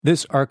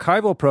This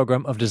archival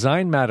program of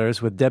Design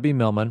Matters with Debbie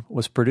Millman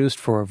was produced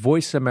for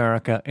Voice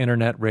America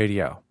Internet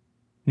Radio.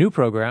 New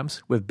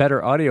programs with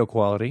better audio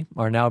quality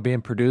are now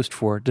being produced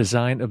for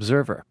Design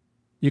Observer.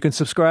 You can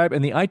subscribe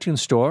in the iTunes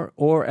Store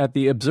or at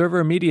the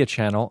Observer Media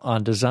channel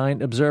on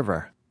Design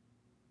Observer.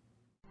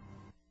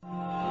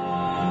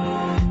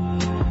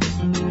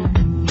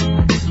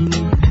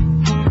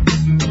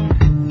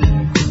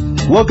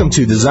 Welcome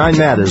to Design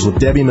Matters with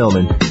Debbie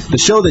Millman, the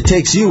show that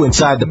takes you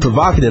inside the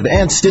provocative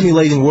and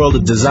stimulating world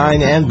of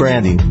design and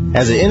branding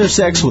as it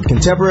intersects with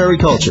contemporary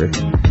culture.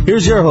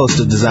 Here's your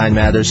host of Design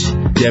Matters,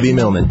 Debbie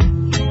Millman.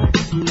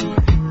 As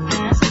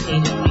a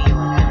native New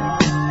Yorker,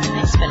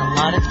 I spent a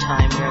lot of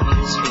time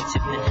roaming the streets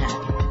of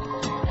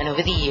Manhattan, and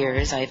over the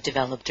years I've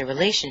developed a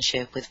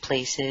relationship with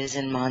places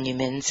and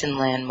monuments and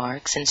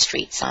landmarks and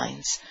street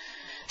signs.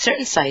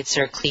 Certain sites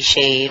are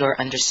cliched or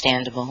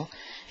understandable,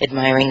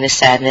 admiring the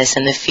sadness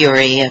and the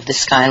fury of the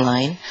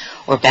skyline,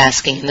 or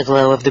basking in the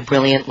glow of the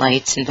brilliant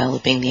lights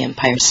enveloping the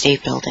Empire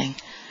State Building.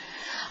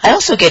 I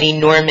also get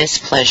enormous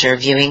pleasure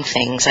viewing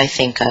things I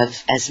think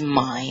of as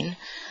mine,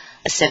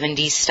 a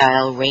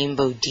 70s-style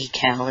rainbow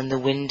decal in the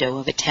window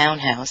of a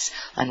townhouse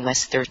on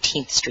West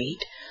 13th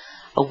Street,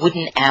 a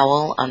wooden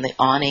owl on the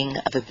awning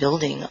of a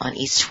building on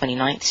East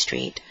 29th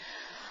Street,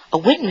 a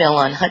windmill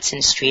on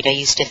Hudson Street I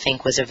used to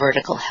think was a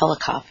vertical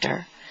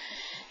helicopter,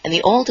 and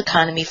the old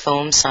economy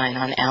foam sign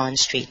on Allen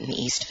Street in the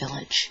East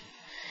Village.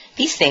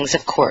 These things,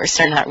 of course,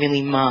 are not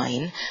really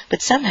mine,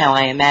 but somehow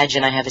I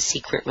imagine I have a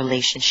secret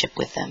relationship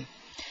with them.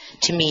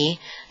 To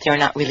me, they are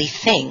not really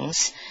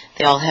things.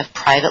 They all have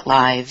private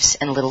lives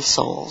and little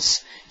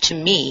souls.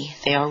 To me,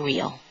 they are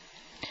real.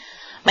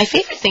 My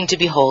favorite thing to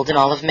behold in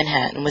all of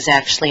Manhattan was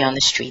actually on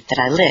the street that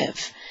I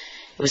live.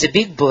 It was a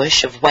big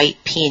bush of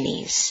white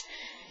peonies.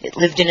 It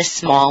lived in a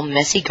small,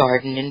 messy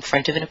garden in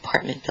front of an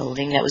apartment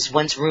building that was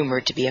once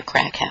rumored to be a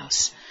crack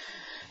house.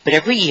 But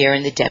every year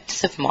in the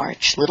depths of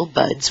March, little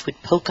buds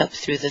would poke up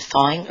through the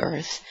thawing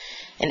earth,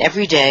 and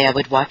every day I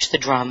would watch the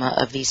drama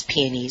of these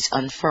peonies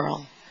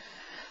unfurl.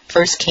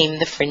 First came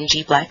the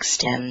fringy black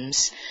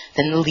stems,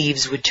 then the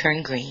leaves would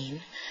turn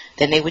green,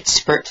 then they would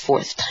spurt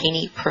forth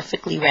tiny,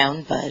 perfectly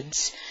round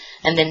buds,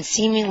 and then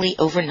seemingly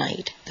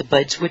overnight the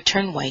buds would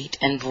turn white,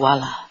 and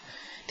voila!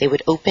 They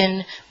would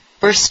open,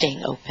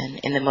 bursting open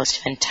in the most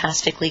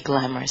fantastically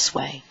glamorous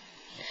way.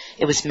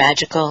 It was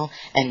magical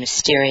and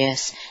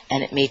mysterious,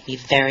 and it made me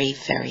very,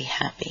 very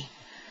happy.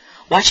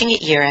 Watching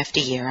it year after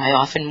year, I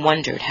often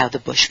wondered how the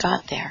bush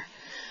got there.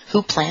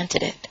 Who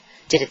planted it?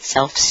 Did it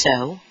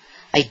self-sow?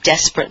 I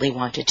desperately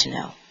wanted to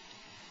know.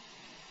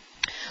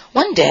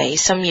 One day,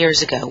 some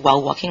years ago,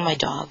 while walking my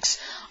dogs,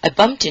 I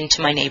bumped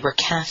into my neighbor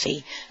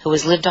Kathy, who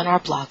has lived on our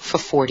block for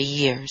 40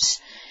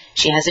 years.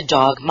 She has a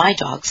dog my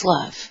dogs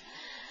love.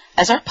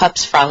 As our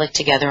pups frolicked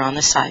together on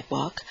the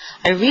sidewalk,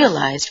 I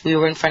realized we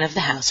were in front of the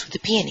house with the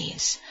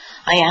peonies.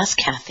 I asked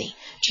Kathy,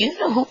 "Do you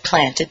know who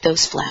planted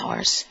those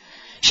flowers?"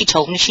 She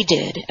told me she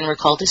did, and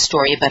recalled a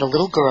story about a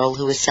little girl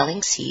who was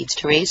selling seeds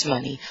to raise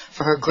money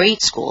for her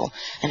grade school,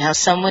 and how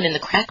someone in the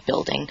crack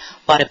building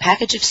bought a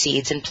package of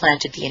seeds and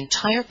planted the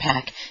entire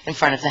pack in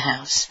front of the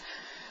house.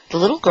 The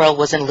little girl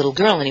wasn't a little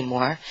girl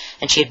anymore,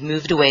 and she had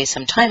moved away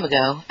some time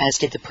ago, as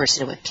did the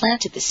person who had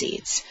planted the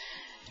seeds.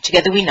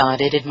 Together we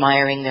nodded,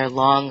 admiring their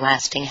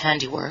long-lasting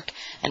handiwork,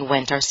 and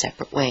went our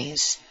separate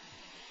ways.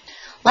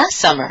 Last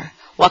summer,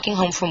 walking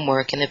home from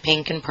work in the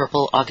pink and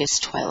purple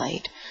August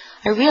twilight,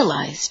 I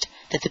realized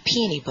that the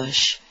peony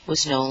bush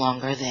was no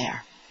longer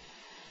there.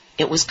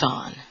 It was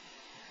gone.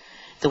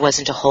 There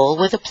wasn't a hole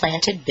where the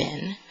plant had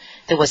been.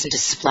 There wasn't a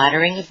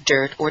splattering of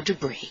dirt or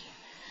debris.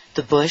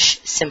 The bush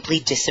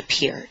simply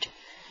disappeared.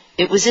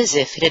 It was as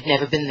if it had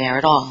never been there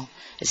at all,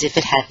 as if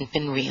it hadn't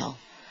been real.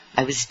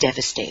 I was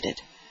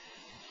devastated.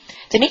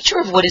 The nature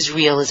of what is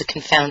real is a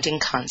confounding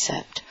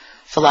concept.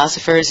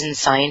 Philosophers and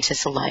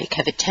scientists alike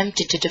have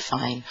attempted to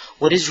define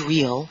what is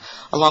real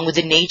along with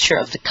the nature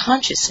of the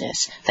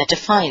consciousness that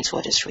defines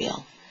what is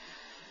real.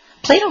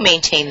 Plato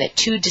maintained that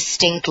two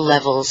distinct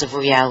levels of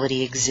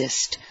reality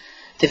exist: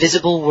 the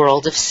visible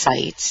world of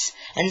sights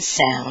and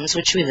sounds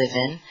which we live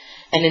in,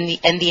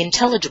 and the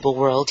intelligible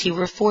world he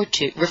referred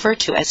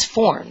to as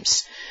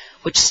forms,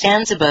 which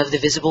stands above the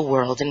visible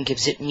world and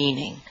gives it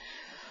meaning.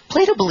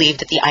 Plato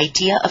believed that the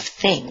idea of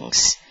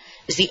things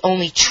is the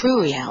only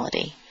true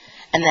reality,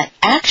 and that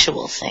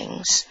actual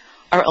things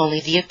are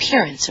only the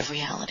appearance of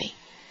reality.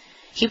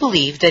 He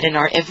believed that in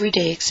our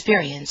everyday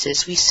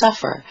experiences we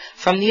suffer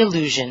from the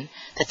illusion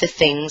that the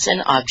things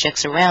and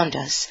objects around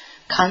us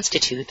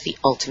constitute the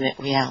ultimate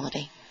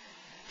reality.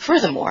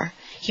 Furthermore,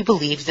 he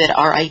believed that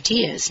our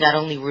ideas not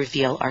only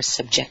reveal our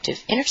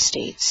subjective inner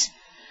states,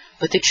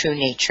 but the true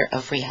nature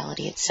of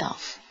reality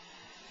itself.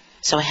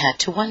 So I had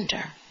to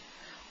wonder,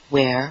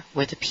 where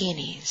were the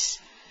peonies?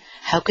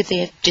 How could they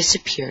have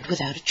disappeared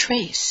without a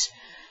trace?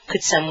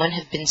 Could someone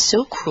have been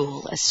so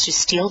cruel as to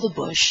steal the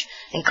bush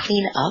and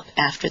clean up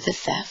after the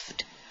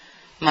theft?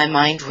 My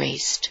mind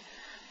raced.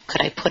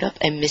 Could I put up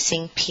a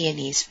missing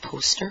peonies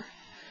poster?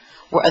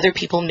 Were other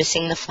people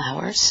missing the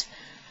flowers?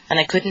 And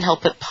I couldn't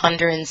help but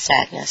ponder in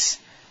sadness,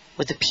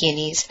 Were the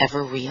peonies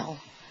ever real?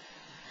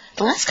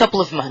 The last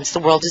couple of months, the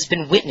world has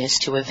been witness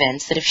to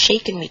events that have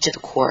shaken me to the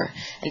core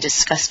and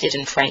disgusted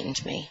and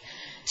frightened me.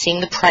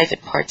 Seeing the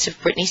private parts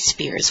of Britney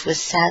Spears was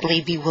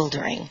sadly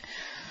bewildering.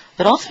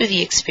 But all through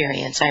the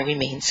experience, I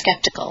remained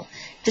skeptical.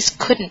 This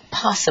couldn't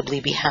possibly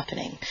be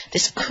happening.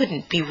 This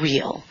couldn't be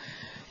real.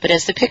 But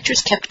as the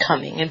pictures kept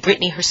coming and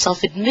Britney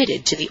herself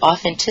admitted to the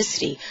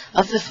authenticity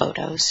of the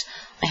photos,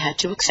 I had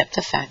to accept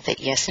the fact that,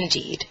 yes,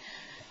 indeed,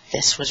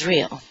 this was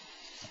real.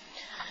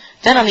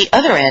 Then on the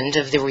other end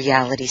of the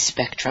reality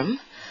spectrum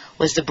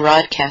was the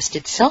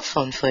broadcasted cell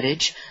phone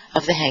footage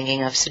of the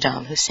hanging of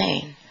Saddam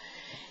Hussein.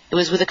 It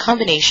was with a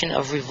combination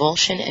of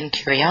revulsion and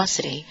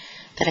curiosity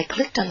that I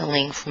clicked on the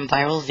link from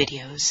Viral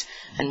Videos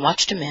and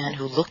watched a man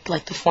who looked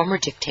like the former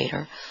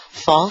dictator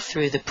fall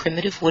through the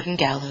primitive wooden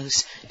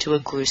gallows to a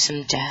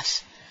gruesome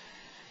death.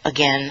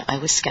 Again, I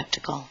was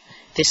skeptical.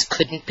 This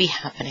couldn't be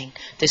happening.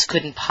 This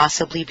couldn't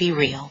possibly be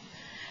real.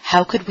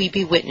 How could we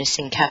be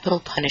witnessing capital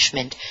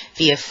punishment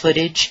via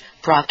footage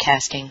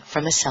broadcasting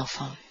from a cell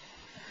phone?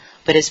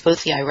 But as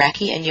both the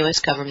Iraqi and U.S.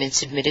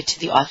 governments admitted to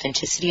the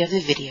authenticity of the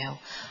video,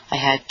 I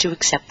had to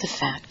accept the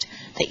fact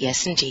that,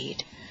 yes,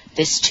 indeed,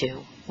 this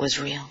too was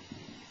real.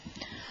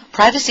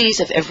 Privacies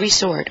of every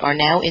sort are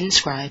now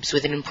inscribed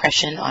with an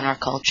impression on our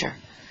culture.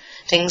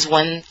 Things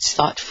once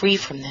thought free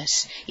from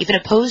this, even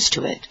opposed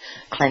to it,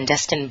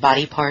 clandestine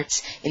body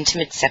parts,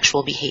 intimate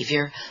sexual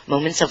behavior,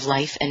 moments of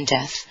life and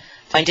death,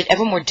 find it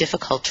ever more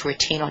difficult to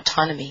retain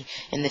autonomy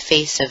in the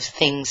face of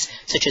things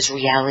such as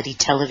reality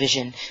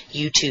television,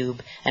 YouTube,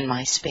 and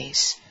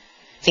MySpace.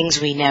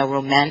 Things we now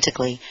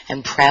romantically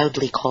and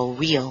proudly call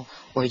real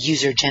or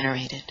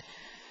user-generated.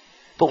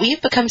 But we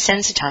have become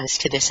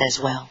sensitized to this as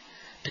well,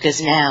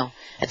 because now,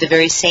 at the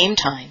very same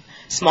time,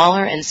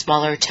 smaller and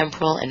smaller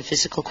temporal and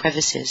physical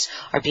crevices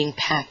are being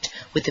packed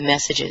with the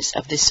messages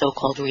of this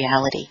so-called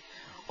reality,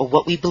 or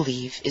what we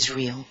believe is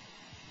real.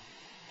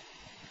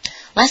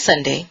 Last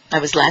Sunday, I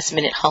was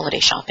last-minute holiday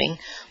shopping,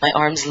 my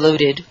arms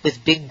loaded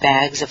with big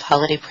bags of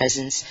holiday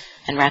presents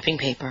and wrapping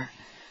paper.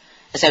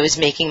 As I was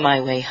making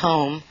my way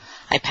home,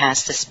 I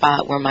passed the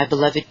spot where my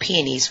beloved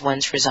peonies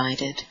once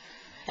resided,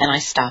 and I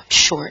stopped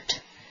short.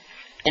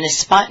 In a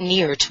spot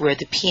near to where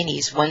the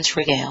peonies once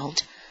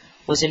regaled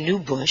was a new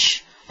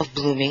bush of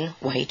blooming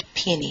white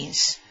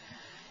peonies.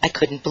 I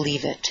couldn't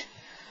believe it.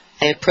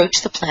 I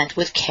approached the plant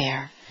with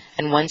care,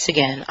 and once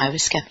again I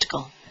was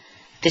skeptical.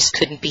 This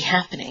couldn't be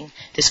happening.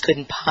 This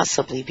couldn't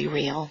possibly be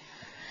real.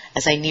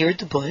 As I neared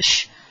the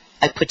bush,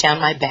 I put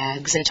down my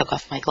bags and took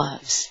off my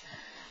gloves.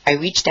 I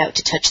reached out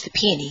to touch the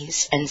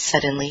peonies and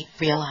suddenly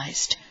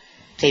realized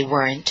they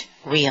weren't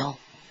real.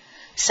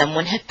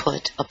 Someone had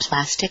put a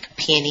plastic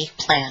peony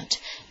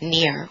plant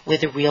near where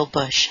the real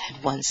bush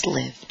had once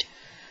lived.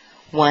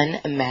 One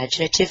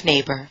imaginative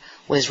neighbor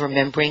was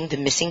remembering the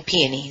missing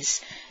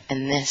peonies,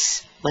 and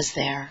this was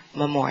their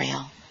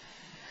memorial.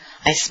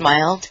 I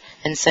smiled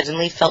and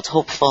suddenly felt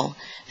hopeful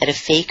that a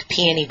fake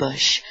peony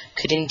bush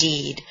could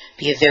indeed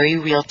be a very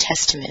real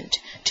testament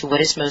to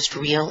what is most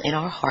real in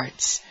our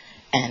hearts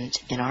and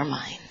in our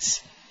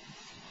minds.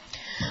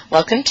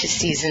 Welcome to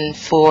Season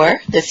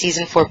 4, the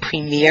Season 4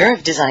 premiere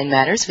of Design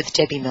Matters with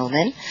Debbie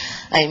Millman.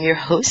 I am your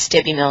host,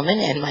 Debbie Millman,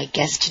 and my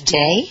guest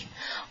today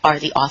are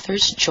the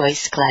authors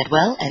Joyce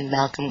Gladwell and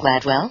Malcolm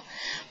Gladwell.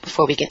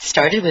 Before we get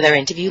started with our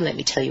interview, let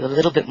me tell you a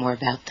little bit more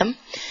about them.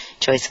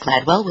 Joyce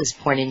Gladwell was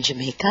born in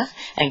Jamaica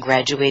and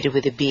graduated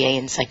with a BA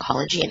in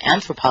Psychology and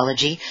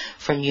Anthropology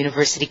from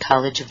University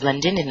College of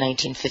London in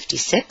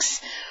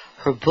 1956.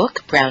 Her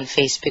book, Brown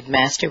Face Big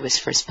Master, was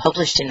first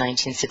published in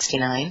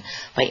 1969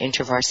 by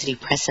InterVarsity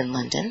Press in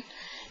London.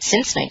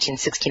 Since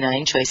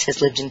 1969, Joyce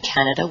has lived in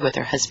Canada with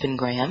her husband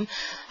Graham,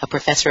 a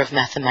professor of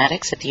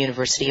mathematics at the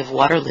University of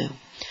Waterloo.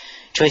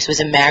 Joyce was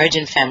a marriage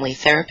and family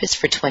therapist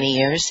for 20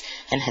 years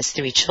and has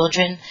 3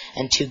 children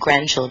and 2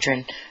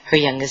 grandchildren, her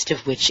youngest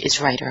of which is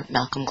writer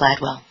Malcolm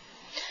Gladwell.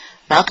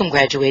 Malcolm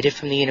graduated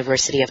from the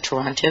University of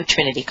Toronto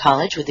Trinity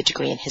College with a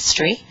degree in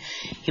history.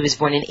 He was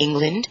born in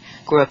England,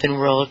 grew up in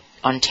rural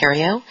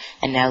Ontario,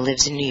 and now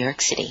lives in New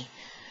York City.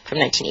 From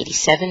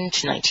 1987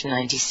 to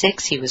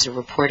 1996, he was a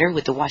reporter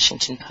with the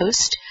Washington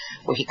Post,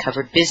 where he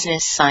covered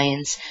business,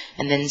 science,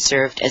 and then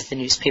served as the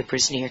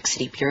newspaper's New York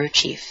City bureau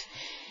chief.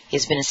 He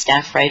has been a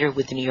staff writer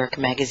with the New York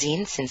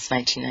Magazine since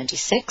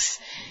 1996.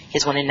 He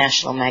has won a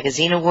National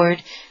Magazine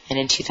Award, and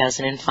in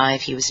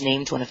 2005 he was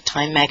named one of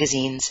Time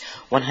Magazine's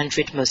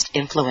 100 Most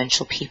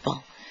Influential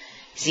People.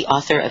 He's the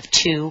author of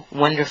 2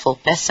 wonderful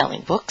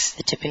best-selling books,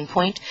 The Tipping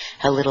Point,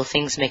 How Little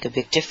Things Make a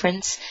Big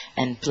Difference,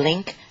 and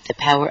Blink, The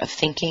Power of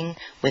Thinking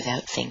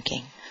Without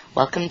Thinking.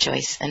 Welcome,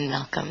 Joyce and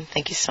Malcolm.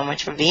 Thank you so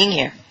much for being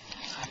here.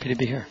 Happy to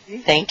be here.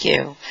 Thank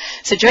you.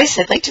 So, Joyce,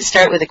 I'd like to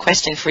start with a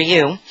question for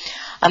you.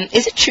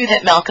 Is it true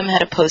that Malcolm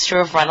had a poster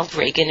of Ronald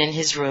Reagan in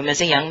his room as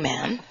a young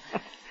man?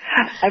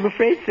 I'm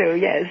afraid so,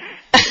 yes.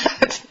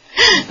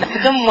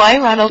 Malcolm, why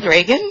Ronald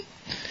Reagan?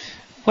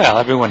 Well,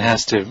 everyone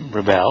has to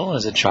rebel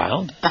as a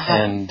child,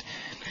 and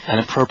an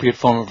appropriate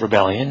form of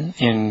rebellion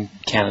in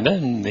Canada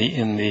in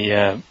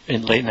the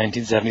late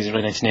 1970s,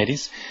 early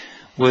 1980s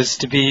was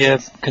to be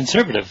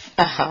conservative.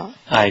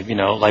 I,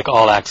 like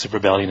all acts of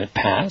rebellion, it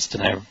passed,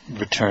 and I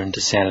returned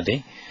to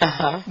sanity.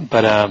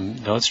 But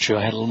no, it's true.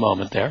 I had a little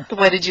moment there.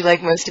 What did you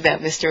like most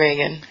about Mr.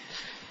 Reagan?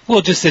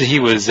 Well, just that he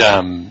was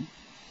that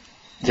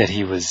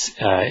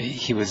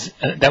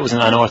was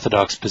an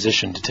unorthodox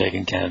position to take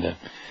in Canada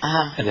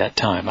at that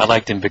time. I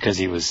liked him because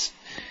he was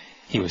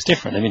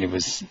different. I mean, it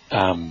was.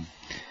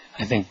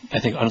 I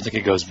don't think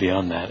it goes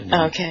beyond that in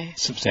a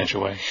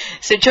substantial way.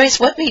 So, Joyce,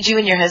 what made you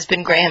and your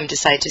husband Graham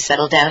decide to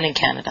settle down in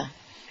Canada?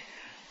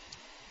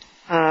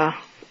 A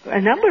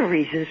number of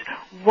reasons.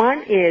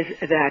 One is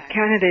that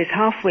Canada is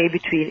halfway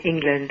between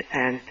England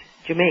and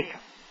Jamaica.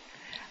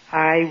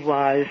 I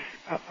was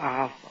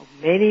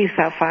many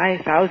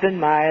 5,000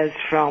 miles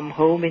from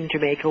home in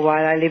Jamaica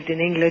while I lived in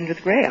England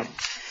with Graham.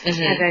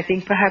 And I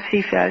think perhaps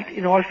he felt,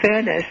 in all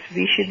fairness,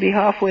 we should be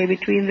halfway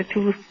between the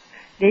two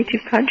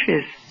native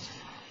countries.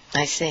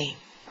 I see.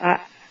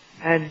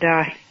 And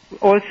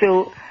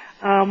also,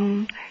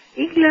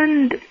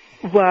 England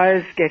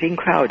was getting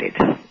crowded.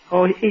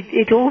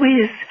 It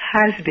always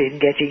has been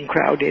getting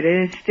crowded,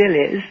 and it still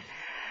is.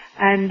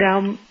 And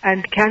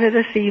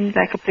Canada seemed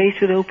like a place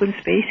with open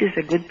spaces,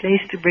 a good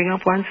place to bring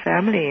up one's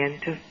family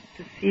and to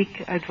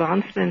seek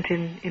advancement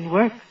in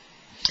work.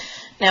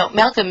 Now,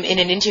 Malcolm, in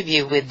an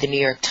interview with the New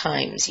York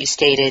Times, you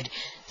stated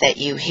that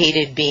you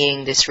hated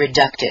being this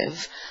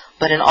reductive,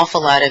 but an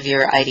awful lot of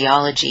your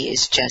ideology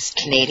is just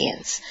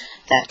Canadians,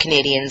 that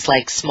Canadians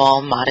like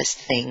small, modest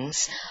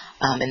things.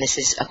 And this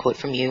is a quote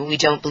from you. We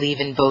don't believe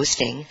in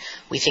boasting.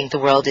 We think the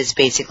world is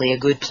basically a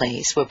good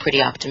place. We're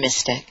pretty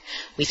optimistic.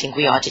 We think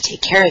we ought to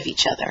take care of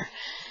each other.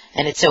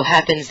 And it so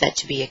happens that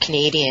to be a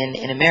Canadian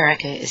in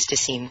America is to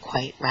seem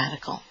quite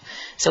radical.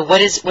 So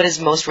what is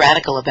most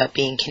radical about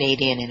being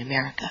Canadian in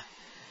America?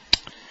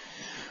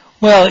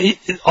 Well,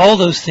 all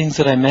those things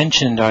that I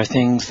mentioned are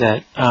things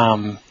that,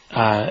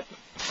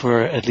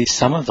 for at least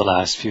some of the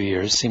last few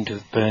years, seem to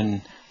have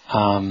been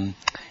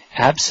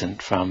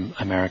absent from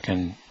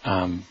American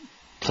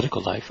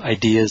political life,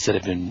 ideas that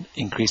have been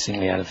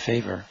increasingly out of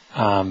favor.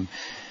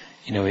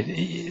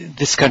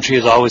 This country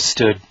has always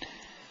stood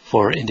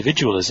for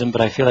individualism,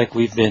 but I feel like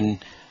we've been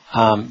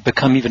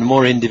become even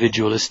more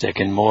individualistic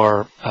and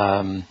more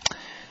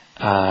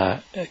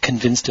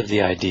convinced of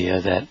the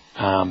idea that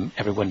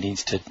everyone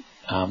needs to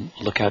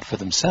look out for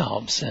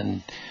themselves,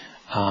 and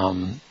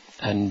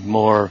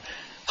more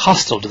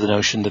hostile to the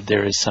notion that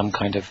there is some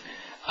kind of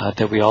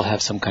that we all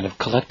have some kind of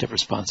collective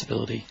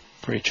responsibility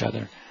for each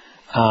other.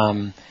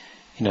 So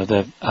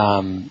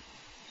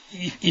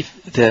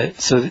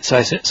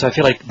I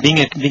feel like being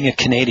a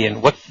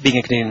Canadian, what being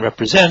a Canadian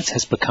represents,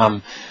 has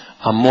become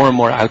more and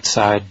more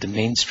outside the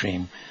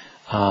mainstream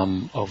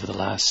over the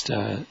last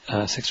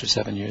 6 or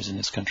 7 years in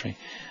this country.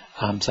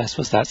 So I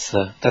suppose that's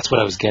what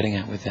I was getting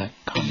at with that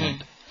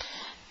comment.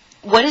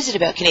 What is it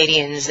about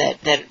Canadians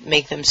that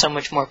make them so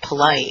much more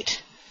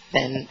polite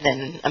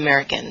than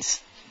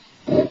Americans?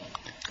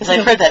 Because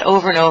I've heard that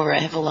over and over. I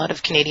have a lot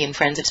of Canadian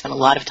friends that spent a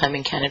lot of time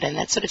in Canada, and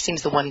that sort of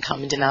seems the one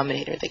common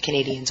denominator, that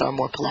Canadians are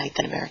more polite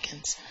than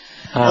Americans.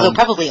 Although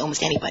probably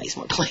almost anybody's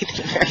more polite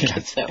than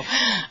Americans. So.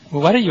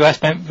 Well, why don't you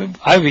ask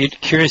I'd be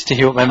curious to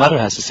hear what my mother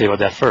has to say about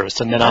that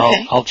first, and then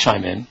I'll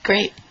chime in.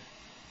 Great.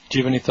 Do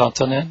you have any thoughts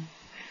on that?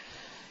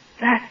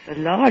 That's a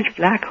large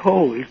black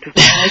hole to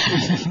try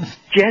to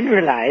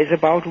generalize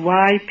about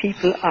why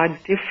people are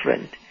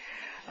different.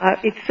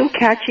 It's so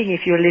catching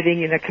if you're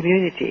living in a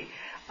community.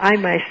 I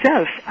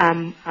myself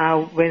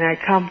when I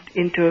come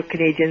into a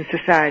Canadian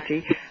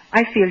society,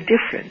 I feel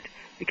different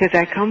because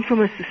I come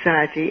from a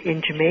society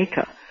in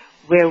Jamaica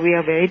where we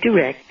are very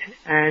direct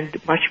and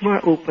much more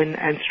open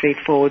and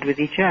straightforward with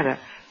each other.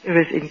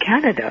 Whereas in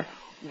Canada,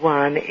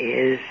 one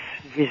is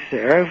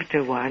reserved,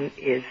 one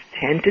is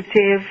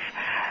tentative,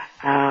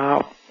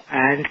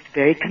 and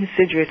very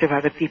considerate of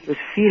other people's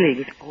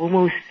feelings,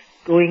 almost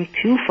going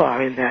too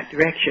far in that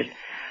direction.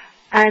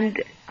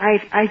 And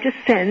I just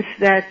sense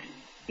that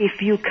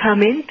if you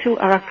come into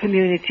our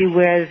community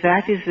where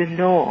that is the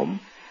norm,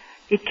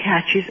 it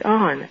catches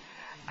on.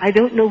 I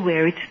don't know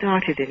where it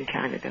started in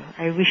Canada.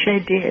 I wish I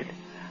did.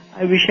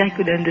 I wish I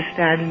could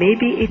understand.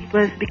 Maybe it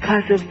was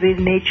because of the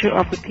nature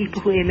of the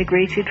people who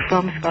immigrated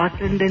from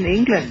Scotland and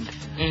England,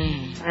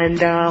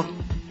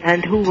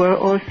 and who were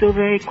also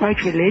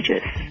quite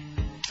religious.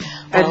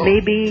 And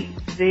maybe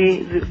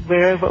the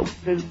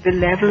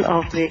level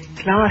of the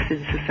class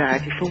in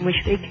society from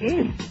which they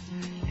came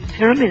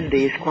determined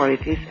these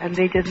qualities, and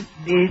they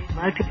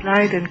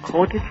multiplied and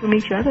caught it from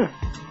each other.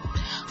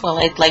 Well,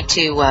 I'd like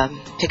to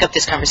pick up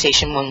this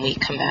conversation when we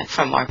come back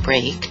from our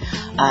break.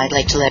 I'd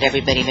like to let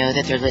everybody know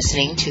that they're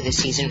listening to the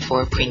Season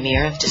 4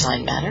 premiere of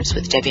Design Matters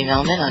with Debbie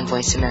Millman on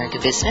Voice America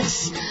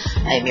Business.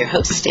 I am your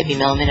host, Debbie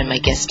Millman, and my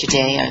guests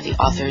today are the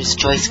authors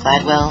Joyce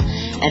Gladwell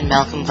and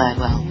Malcolm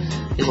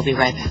Gladwell. We will be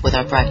right back with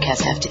our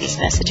broadcast after these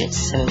messages,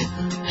 so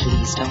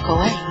please don't go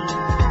away.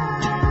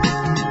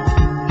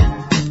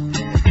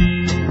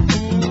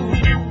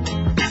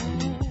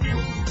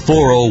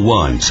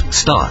 401s,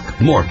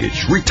 stock,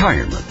 mortgage,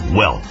 retirement,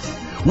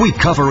 wealth. We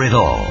cover it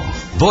all.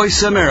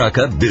 Voice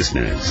America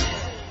Business.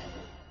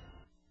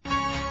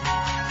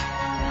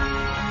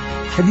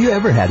 Have you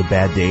ever had a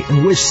bad day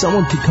and wish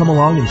someone could come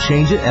along and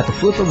change it at the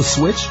flip of a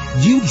switch?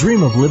 Do you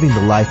dream of living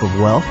the life of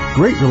wealth,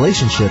 great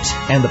relationships,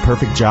 and the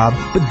perfect job,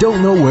 but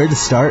don't know where to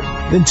start?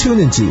 Then tune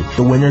into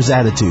The Winner's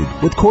Attitude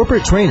with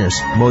corporate trainers,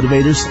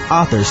 motivators,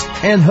 authors,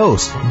 and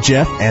hosts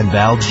Jeff and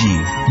Val G.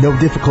 No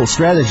difficult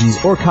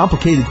strategies or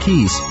complicated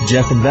keys.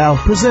 Jeff and Val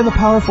present a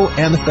powerful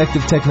and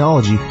effective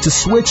technology to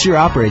switch your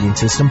operating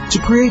system to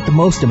create the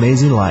most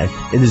amazing life.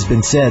 It has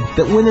been said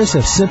that winners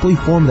have simply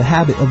formed the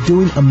habit of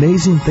doing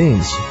amazing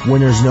things.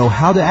 Winners know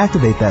how to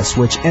activate that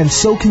switch, and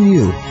so can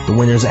you. The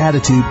Winner's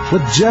Attitude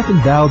with Jeff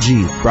and Val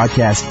G.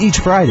 Broadcast each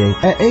Friday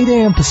at 8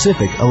 a.m.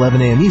 Pacific,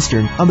 11 a.m.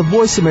 Eastern on the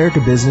Voice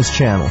America Business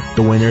Channel.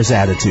 The Winner's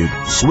Attitude.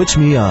 Switch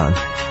me on.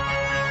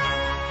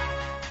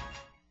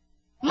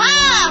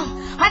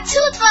 Mom! My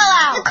tooth fell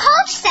out! The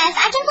coach says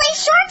I can play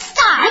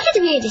shortstop! I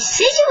could be a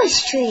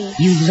deciduous tree!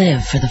 You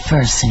live for the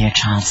firsts in your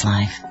child's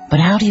life.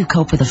 But how do you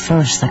cope with the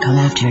firsts that come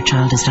after your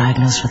child is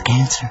diagnosed with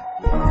cancer?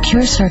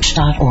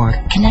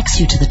 CureSearch.org connects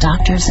you to the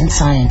doctors and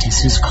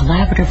scientists whose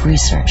collaborative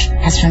research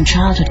has turned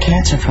childhood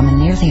cancer from a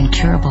nearly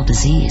incurable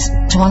disease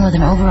to one with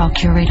an overall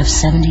cure rate of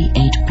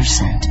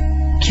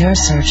 78%.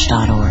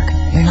 CureSearch.org.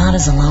 You're not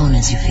as alone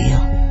as you feel.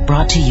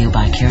 Brought to you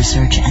by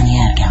CureSearch and the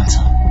Ad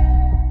Council.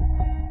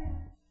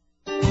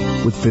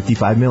 With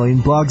 55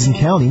 million blogs and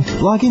counting,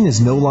 blogging is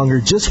no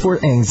longer just for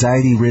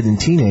anxiety-ridden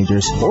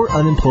teenagers or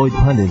unemployed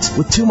pundits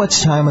with too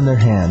much time on their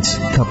hands.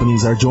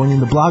 Companies are joining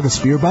the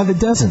blogosphere by the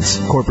dozens.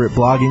 Corporate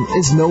blogging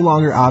is no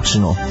longer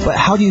optional. But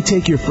how do you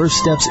take your first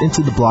steps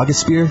into the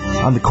blogosphere?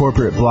 On the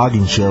Corporate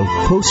Blogging Show,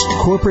 host,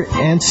 corporate,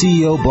 and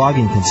CEO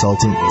blogging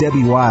consultant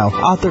Debbie Weil,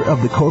 author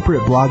of the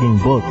Corporate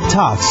Blogging book,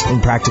 talks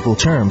in practical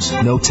terms,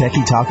 no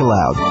techie talk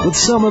allowed, with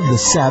some of the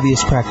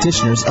savviest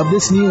practitioners of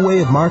this new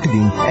way of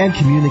marketing and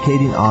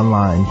communicating online.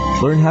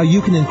 Learn how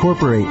you can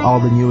incorporate all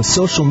the newest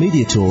social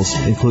media tools,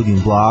 including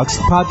blogs,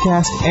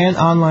 podcasts, and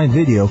online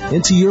video,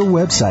 into your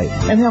website,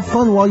 and have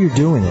fun while you're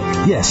doing it.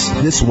 Yes,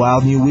 this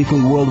wild new weekly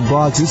world of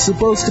blogs is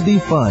supposed to be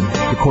fun.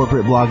 The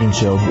Corporate Blogging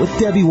Show with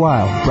Debbie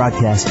Weil,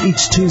 broadcast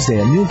each Tuesday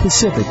at noon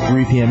Pacific,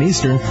 3 p.m.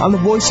 Eastern on the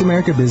Voice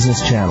America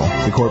Business Channel.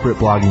 The Corporate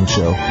Blogging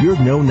Show, your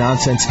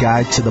no-nonsense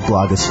guide to the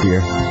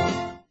blogosphere.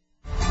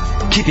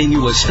 Keeping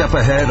you a step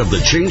ahead of the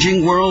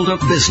changing world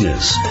of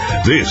business.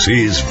 This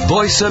is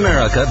Voice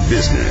America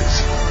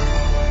Business.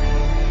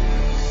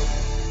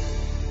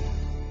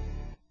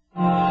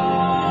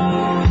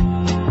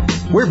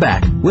 We're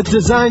back with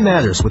Design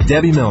Matters with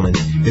Debbie Millman.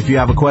 If you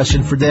have a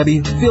question for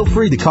Debbie, feel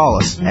free to call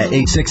us at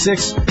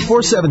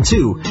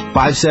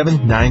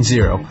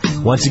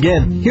 866-472-5790. Once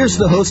again, here's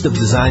the host of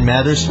Design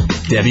Matters,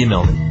 Debbie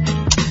Millman.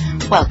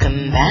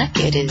 Welcome back.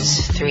 It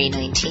is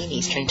 3:19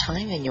 Eastern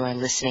Time, and you are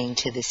listening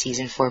to the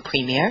Season 4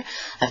 premiere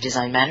of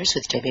Design Matters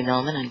with Debbie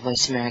Millman on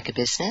Voice America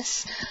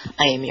Business.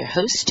 I am your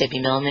host, Debbie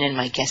Millman, and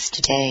my guests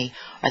today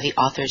are the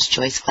authors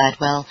Joyce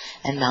Gladwell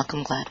and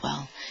Malcolm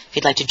Gladwell. If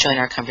you'd like to join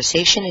our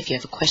conversation, if you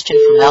have a question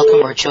for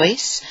Malcolm or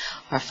Joyce,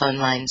 our phone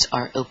lines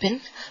are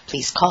open.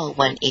 Please call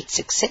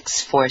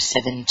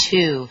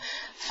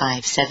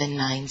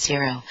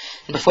 1-866-472-5790.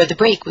 And before the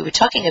break, we were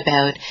talking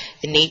about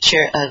the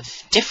nature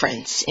of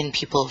difference in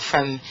people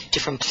from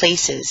different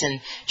places.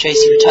 And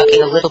Joyce, you were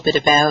talking a little bit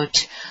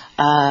about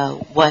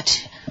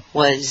what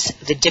was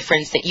the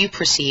difference that you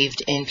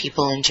perceived in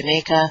people in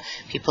Jamaica,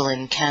 people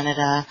in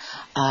Canada,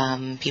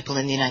 people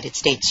in the United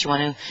States. You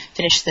want to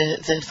finish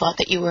the thought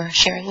that you were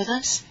sharing with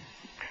us?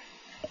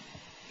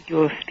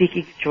 You're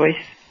speaking,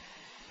 Joyce.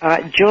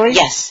 Joyce?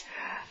 Yes.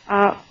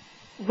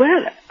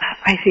 Well,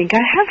 I think I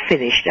have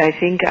finished. I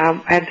think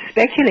I'm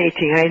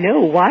speculating, I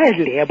know,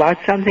 wildly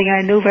about something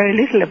I know very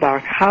little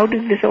about. How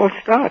did this all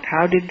start?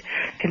 How did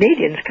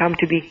Canadians come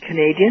to be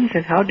Canadians,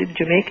 and how did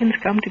Jamaicans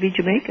come to be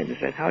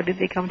Jamaicans, and how did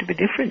they come to be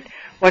different?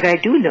 What I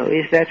do know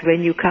is that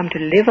when you come to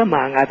live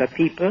among other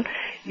people,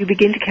 you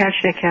begin to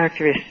catch their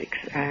characteristics,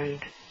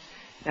 and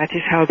that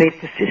is how they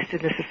persist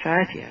in the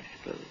society, I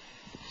suppose.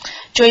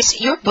 Joyce,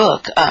 your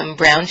book,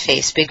 Brown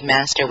Face, Big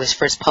Master, was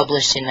first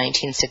published in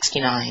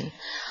 1969.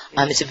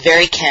 It's a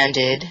very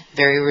candid,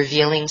 very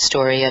revealing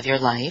story of your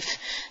life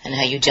and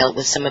how you dealt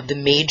with some of the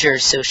major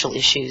social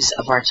issues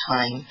of our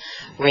time: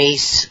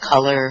 race,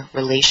 color,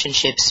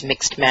 relationships,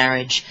 mixed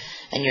marriage,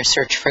 and your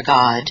search for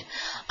God.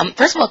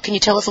 First of all, can you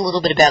tell us a little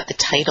bit about the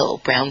title,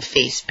 Brown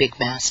Face, Big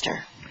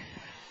Master?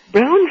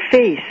 Brown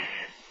face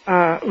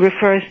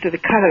refers to the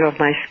color of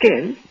my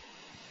skin.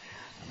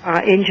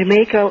 In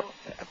Jamaica,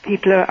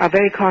 people are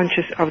very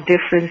conscious of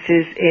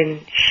differences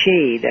in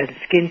shade and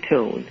skin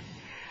tone.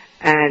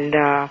 And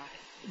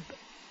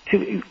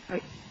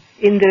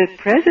in the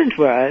present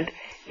world,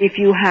 if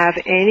you have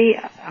any,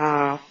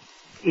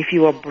 if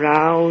you are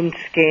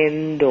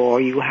brown-skinned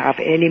or you have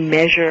any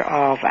measure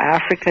of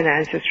African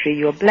ancestry,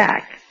 you're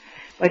black.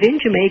 But in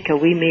Jamaica,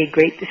 we made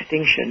great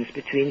distinctions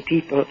between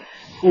people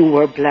who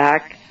were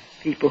black,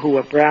 people who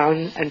were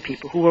brown, and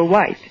people who were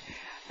white.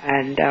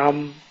 And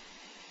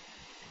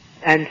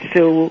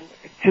so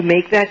to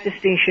make that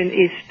distinction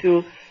is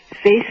to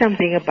say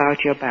something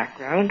about your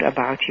background,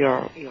 about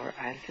your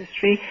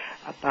ancestry,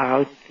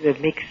 about the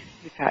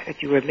fact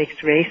that you were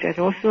mixed race, and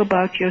also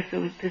about your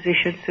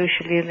position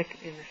socially in the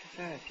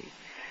society.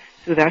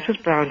 So that was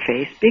brown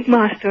face. Big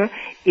master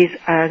is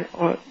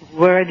a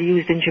word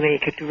used in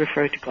Jamaica to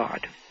refer to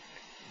God.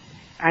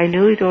 I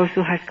know it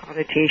also has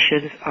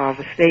connotations of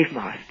a slave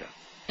master.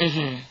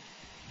 Mm-hmm.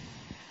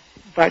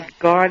 But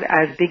God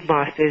as big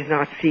master is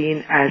not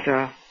seen as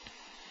a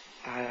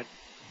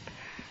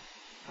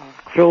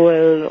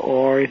cruel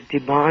or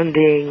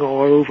demanding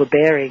or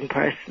overbearing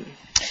person,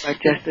 but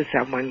just as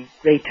someone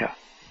greater.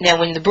 Now,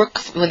 when the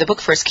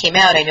book first came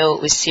out, I know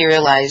it was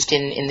serialized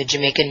in the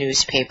Jamaica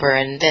newspaper,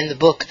 and then the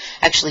book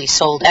actually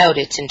sold out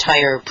its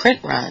entire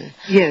print run.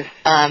 Yes.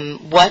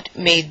 What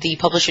made the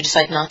publisher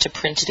decide not to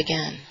print it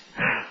again?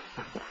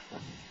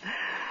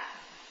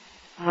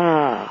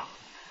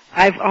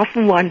 I've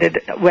often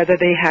wondered whether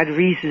they had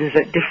reasons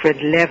at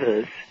different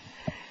levels.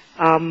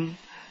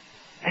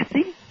 I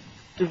think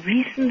the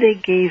reason they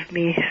gave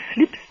me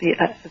slips me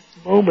at the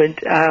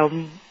moment.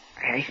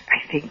 I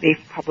think they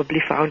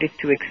probably found it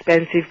too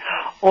expensive,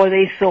 or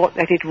they thought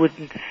that it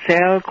wouldn't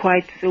sell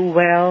quite so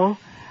well.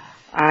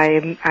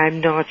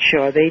 I'm not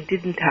sure. They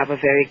didn't have a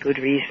very good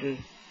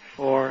reason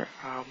for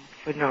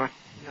not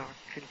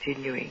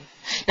continuing.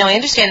 Now, I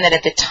understand that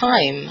at the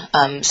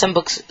time,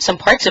 some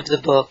parts of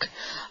the book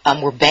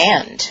were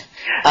banned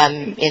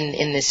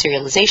in the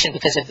serialization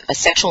because of a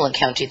sexual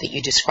encounter that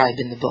you describe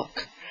in the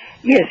book.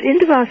 Yes,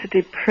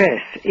 InterVarsity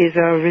Press is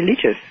a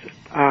religious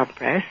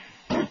press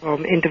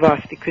from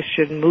InterVarsity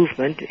Christian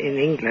Movement in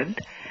England,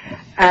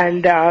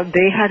 and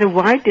they had a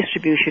wide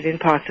distribution in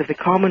parts of the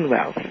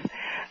Commonwealth,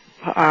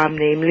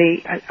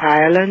 namely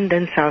Ireland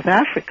and South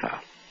Africa.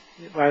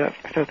 Well,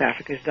 South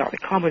Africa is not the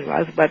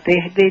Commonwealth, but they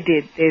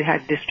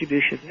had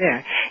distribution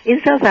there.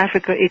 In South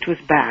Africa, it was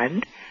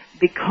banned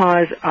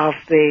because of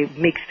the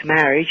mixed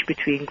marriage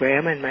between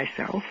Graham and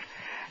myself,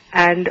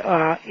 and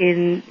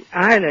in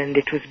Ireland,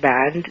 it was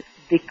banned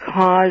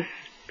because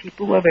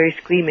people were very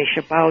squeamish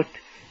about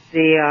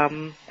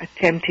the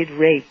attempted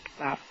rape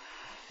by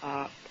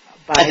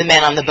the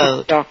man on the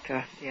boat.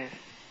 Doctor, yes.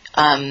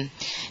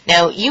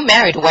 Now, you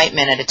married a white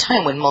man at a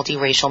time when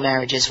multiracial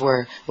marriages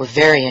were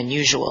very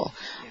unusual.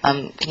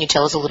 Can you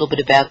tell us a little bit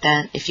about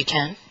that, if you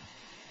can?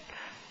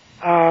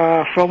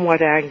 From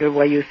what angle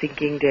were you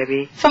thinking,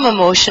 Debbie? From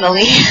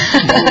emotionally.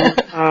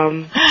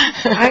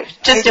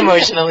 Just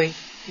emotionally.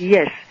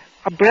 Yes.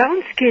 A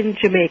brown-skinned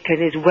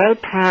Jamaican is well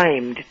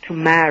primed to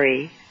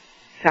marry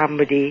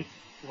somebody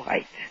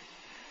white.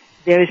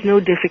 There is no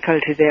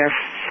difficulty there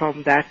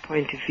from that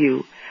point of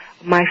view.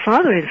 My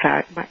father, in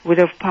fact, would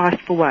have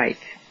passed for white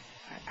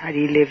had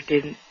he lived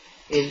in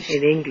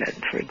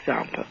England, for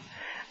example.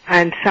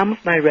 And some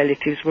of my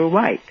relatives were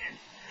white.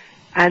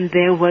 And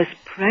there was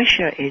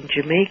pressure in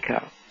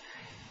Jamaica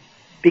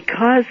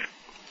because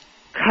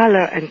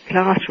color and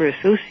class were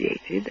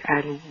associated,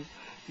 and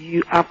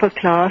upper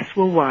class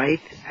were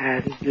white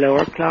and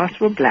lower class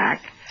were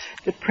black.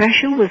 The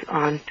pressure was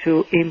on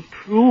to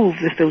improve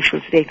the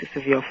social status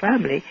of your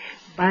family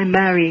by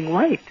marrying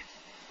white.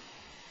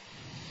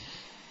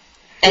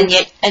 And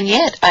yet,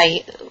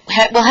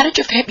 how did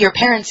your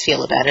parents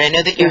feel about it? I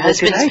know that your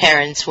husband's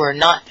parents were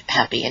not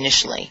happy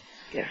initially.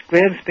 Yes,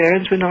 Graham's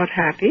parents were not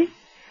happy,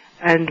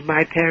 and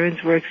my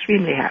parents were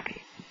extremely happy.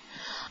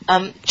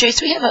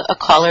 Joyce, we have a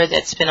caller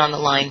that's been on the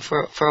line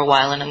for a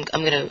while, and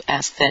I'm going to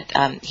ask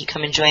that he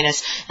come and join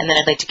us, and then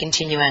I'd like to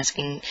continue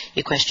asking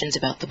you questions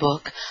about the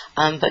book.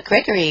 But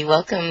Gregory,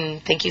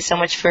 welcome. Thank you so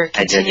much for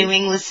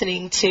continuing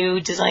listening to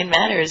Design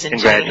Matters. And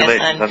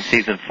congratulations on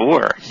season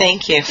 4.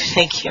 Thank you.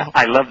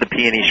 I love the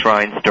peony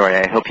shrine story.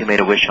 I hope you made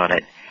a wish on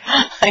it.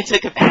 I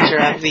took a picture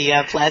of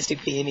the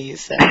plastic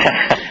peonies. So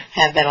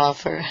have that all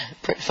for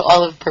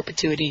all of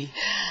perpetuity.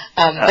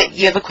 But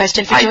you have a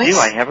question for Joyce? I do.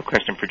 I have a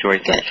question for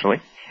Joyce, Good. actually.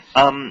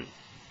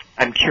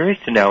 I'm curious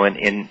to know,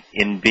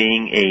 in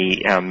being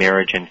a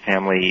marriage and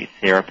family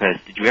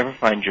therapist, did you ever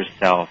find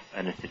yourself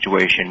in a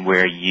situation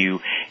where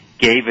you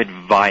gave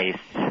advice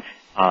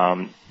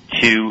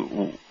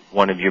to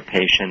one of your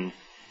patients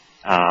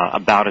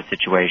about a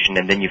situation,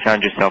 and then you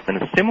found yourself in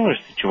a similar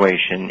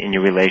situation in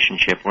your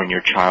relationship or in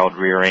your child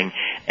rearing,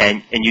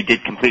 and you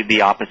did completely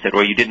the opposite,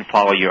 or you didn't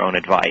follow your own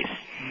advice?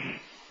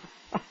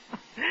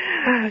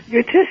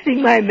 You're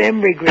testing my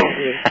memory,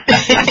 Gregory.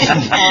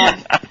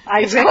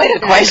 It's quite a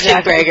question,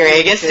 Gregory.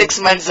 I guess 6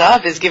 months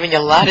off is giving you a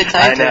lot of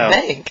time to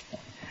think.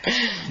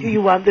 Do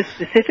you want the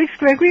specifics,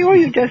 Gregory, or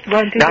you just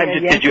want to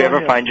did you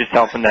ever find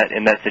yourself in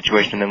that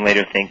situation and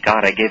later think,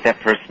 God, I gave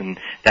that person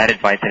that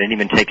advice, I didn't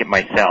even take it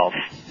myself?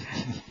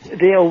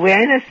 The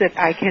awareness that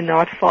I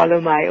cannot follow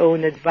my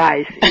own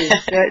advice is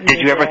certainly...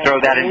 Did you ever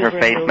throw that in her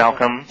face,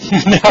 Malcolm?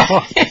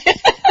 No.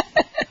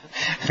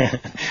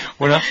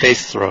 We're not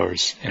face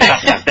throwers.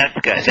 That's good.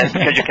 That's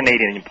because you're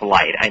Canadian and you're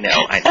polite. I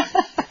know.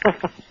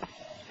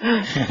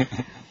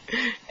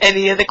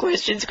 Any other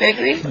questions,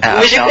 Gregory?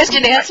 Was your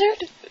question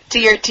answered? to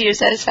your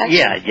satisfaction?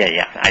 Yeah.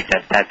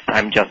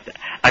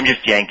 I'm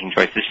just yanking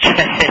Joyce's chain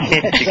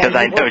because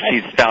I know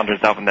she's found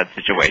herself in that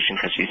situation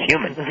because she's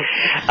human.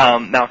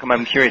 Malcolm,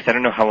 I'm curious. I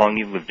don't know how long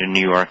you've lived in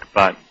New York,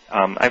 but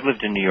I've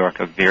lived in New York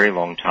a very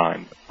long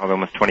time,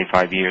 almost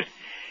 25 years.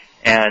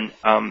 And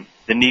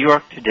the New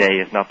York today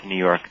is not the New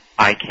York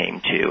I came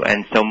to,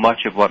 and so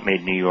much of what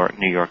made New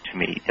York to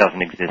me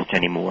doesn't exist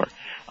anymore.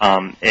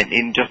 And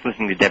in just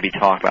listening to Debbie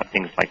talk about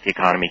things like the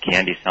economy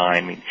candy sign,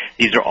 I mean,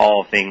 these are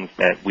all things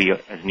that we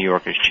as New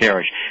Yorkers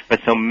cherish.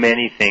 But so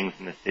many things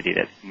in the city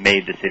that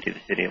made the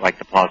city, like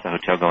the Plaza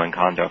Hotel going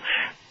condo,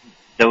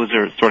 those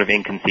are sort of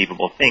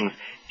inconceivable things.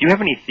 Do you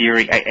have any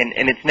theory?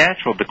 And it's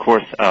natural, the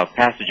course of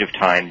passage of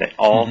time, that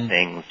all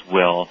things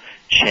will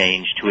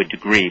change to a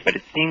degree, but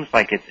it seems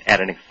like it's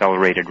at an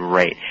accelerated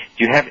rate.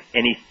 Do you have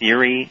any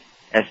theory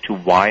as to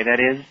why that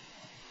is?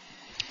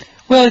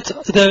 Well, it's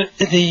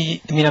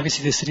obviously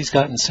the city's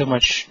gotten so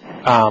much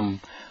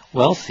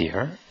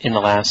wealthier in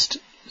the last,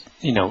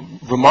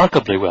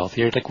 remarkably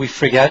wealthier. Like, we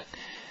forget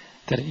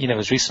that,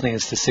 as recently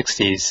as the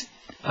 60s,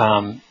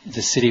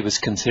 the city was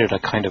considered a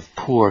kind of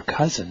poor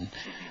cousin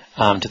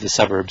to the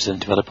suburbs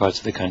and to other parts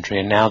of the country,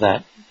 and now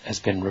that has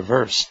been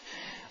reversed.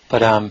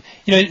 But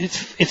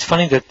it's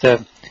funny that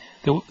the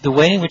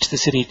way in which the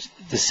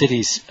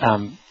city's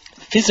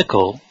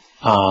physical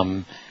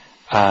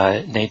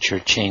nature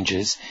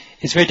changes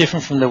is very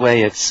different from the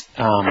way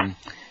the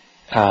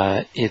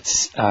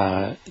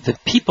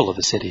people of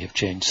the city have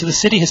changed. So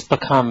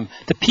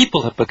the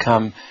people have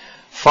become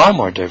far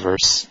more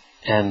diverse,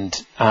 and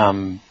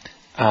we've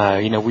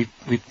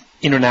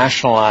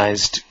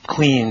internationalized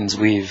Queens.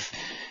 We've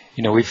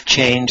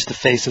changed the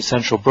face of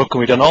Central Brooklyn.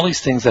 We've done all these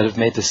things that have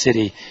made the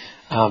city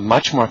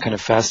much more kind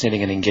of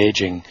fascinating and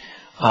engaging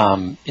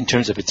in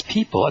terms of its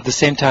people. At the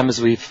same time as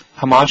we've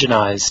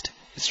homogenized,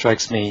 it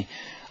strikes me,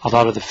 a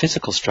lot of the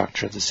physical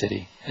structure of the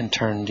city and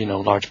turned,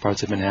 large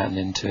parts of Manhattan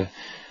into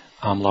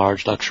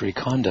large luxury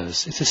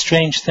condos. It's a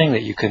strange thing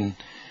that you can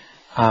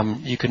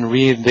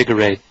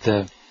reinvigorate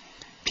the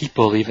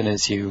people even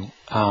as you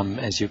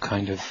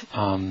kind of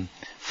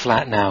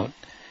flatten out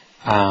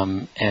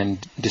and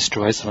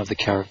destroy some of the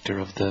character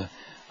of the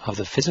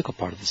physical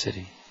part of the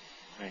city.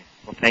 Right.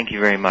 Well, thank you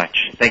very much.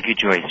 Thank you,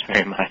 Joyce,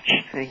 very much.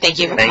 Thank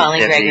you for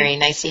calling, Debbie. Gregory.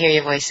 Nice to hear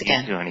your voice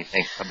again. You too, honey.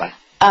 Thanks. Bye-bye.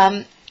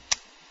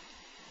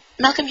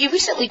 Malcolm, you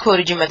recently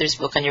quoted your mother's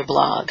book on your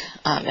blog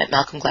at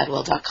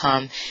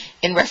malcolmgladwell.com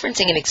in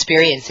referencing an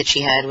experience that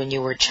she had when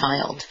you were a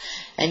child.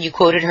 And you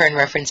quoted her in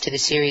reference to the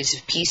series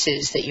of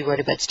pieces that you wrote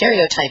about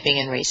stereotyping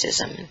and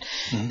racism.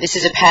 Mm-hmm. This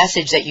is a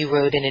passage that you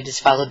wrote, and it is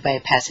followed by a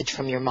passage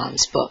from your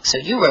mom's book. So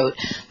you wrote,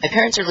 "My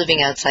parents are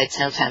living outside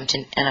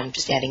Southampton," and I'm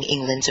just adding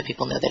England so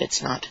people know that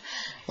it's not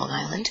Long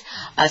Island.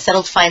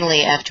 Settled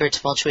finally after a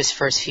tumultuous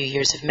first few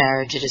years of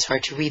marriage. It is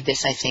hard to read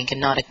this, I think, and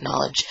not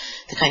acknowledge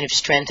the kind of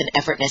strength and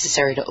effort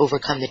necessary to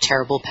overcome the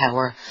terrible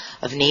power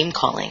of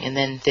name-calling. And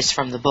then this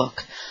from the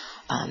book.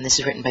 This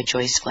is written by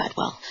Joyce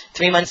Gladwell.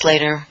 3 months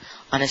later,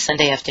 on a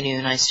Sunday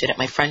afternoon, I stood at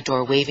my front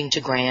door waving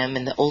to Graham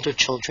and the older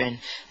children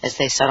as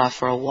they set off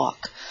for a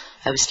walk.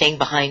 I was staying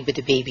behind with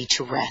the baby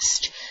to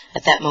rest.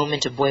 At that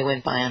moment, a boy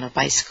went by on a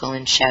bicycle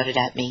and shouted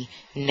at me,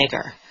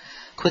 "Nigger."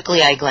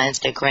 Quickly I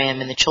glanced at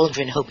Graham and the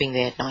children, hoping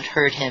they had not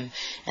heard him,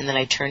 and then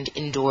I turned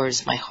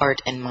indoors, my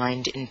heart and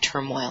mind in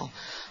turmoil.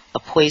 A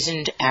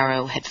poisoned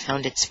arrow had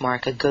found its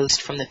mark, a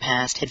ghost from the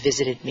past had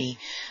visited me,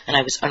 and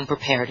I was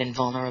unprepared and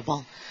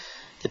vulnerable.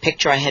 The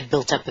picture I had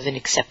built up of an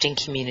accepting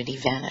community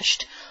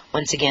vanished.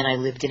 Once again I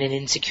lived in an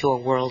insecure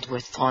world where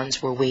thorns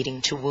were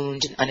waiting to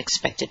wound in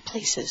unexpected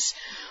places.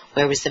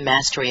 Where was the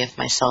mastery of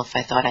myself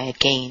I thought I had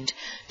gained,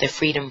 the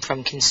freedom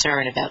from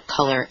concern about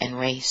color and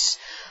race?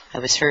 I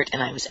was hurt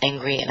and I was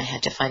angry, and I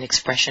had to find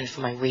expression for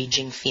my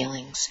raging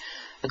feelings.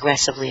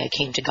 Aggressively, I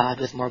came to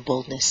God with more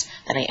boldness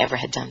than I ever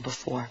had done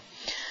before.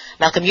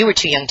 Malcolm, you were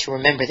too young to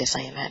remember this,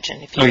 I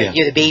imagine. If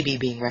you're the baby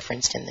being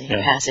referenced in the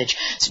passage.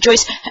 So,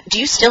 Joyce, do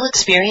you still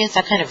experience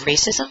that kind of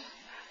racism?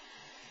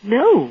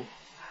 No.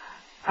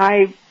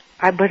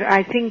 But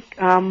I think...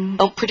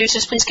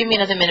 producers, please give me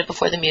another minute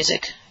before the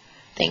music.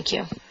 Thank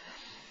you.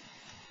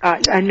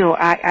 No,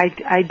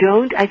 I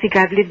don't. I think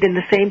I've lived in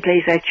the same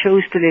place. I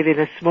chose to live in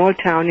a small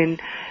town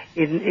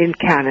in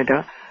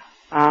Canada,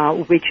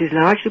 which is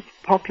largely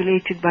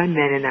populated by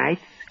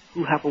Mennonites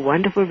who have a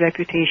wonderful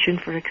reputation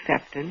for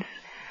acceptance,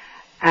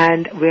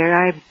 and where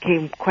I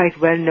became quite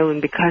well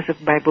known because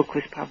of my book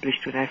was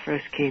published when I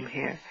first came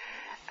here.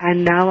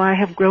 And now I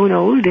have grown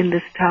old in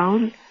this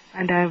town,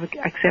 and I've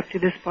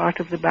accepted as part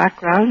of the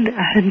background,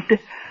 and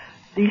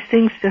these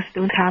things just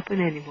don't happen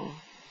anymore.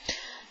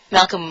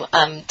 Malcolm,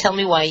 tell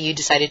me why you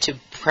decided to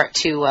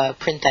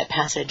print that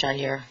passage on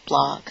your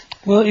blog.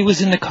 Well, it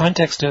was in the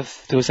context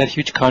of, there was that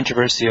huge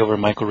controversy over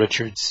Michael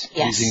Richards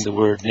using the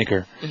word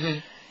nigger. Mm-hmm.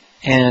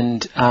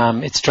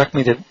 And it struck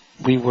me that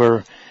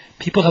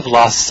people have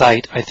lost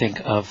sight, I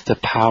think, of the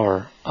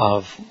power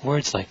of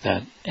words like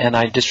that. And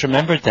I just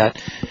remembered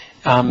that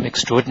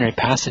extraordinary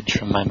passage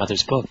from my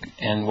mother's book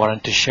and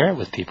wanted to share it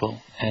with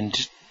people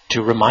and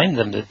to remind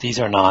them that these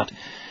are not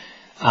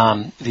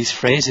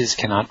these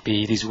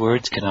these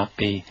words cannot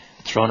be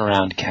thrown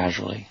around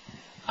casually.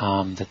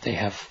 That they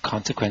have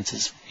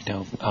consequences,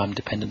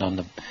 dependent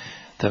on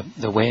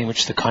the way in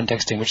which the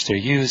context in which they're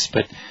used.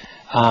 But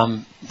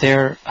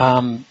they're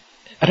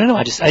I don't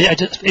know.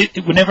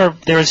 Whenever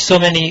there are so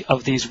many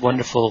of these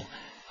wonderful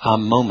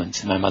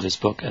moments in my mother's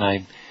book,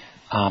 and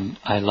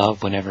I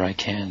love whenever I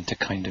can to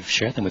kind of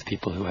share them with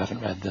people who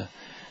haven't read the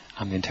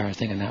entire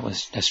thing, and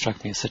that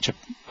struck me as such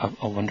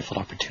a wonderful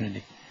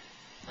opportunity.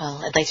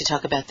 Well, I'd like to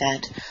talk about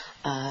that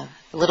a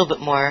little bit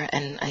more,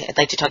 and I'd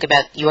like to talk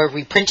about your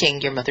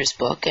reprinting your mother's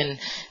book and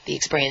the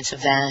experience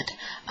of that,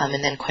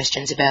 and then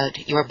questions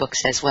about your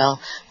books as well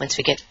once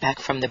we get back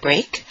from the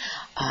break.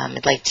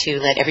 I'd like to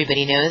let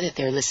everybody know that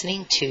they're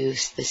listening to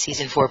the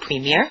Season 4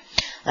 premiere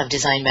of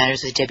Design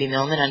Matters with Debbie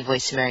Millman on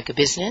Voice America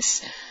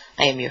Business.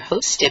 I am your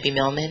host, Debbie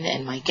Millman,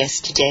 and my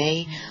guests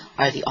today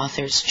are the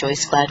authors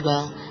Joyce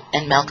Gladwell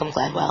and Malcolm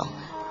Gladwell.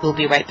 We'll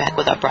be right back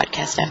with our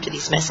broadcast after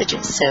these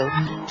messages, so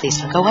please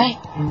don't go away.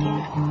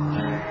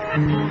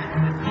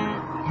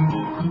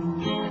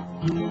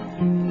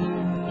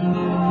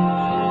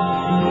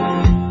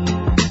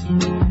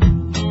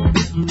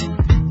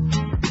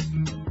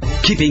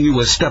 Keeping you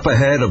a step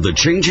ahead of the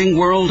changing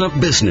world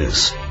of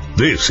business.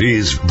 This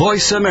is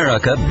Voice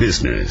America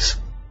Business.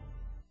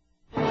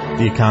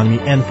 The economy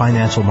and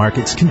financial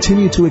markets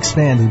continue to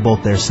expand in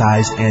both their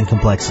size and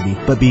complexity,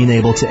 but being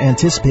able to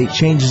anticipate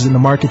changes in the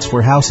markets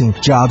for housing,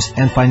 jobs,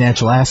 and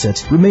financial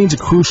assets remains a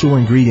crucial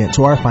ingredient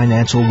to our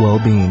financial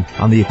well-being.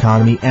 On The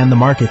Economy and the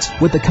Markets,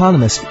 with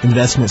economist,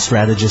 investment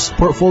strategist,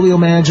 portfolio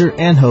manager,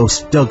 and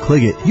host Doug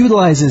Cliggott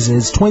utilizes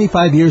his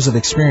 25 years of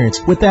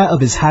experience with that of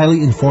his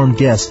highly informed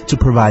guests to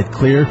provide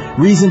clear,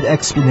 reasoned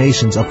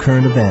explanations of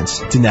current events.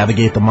 To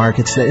navigate the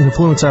markets that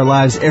influence our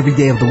lives every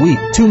day of the week,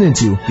 tune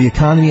into The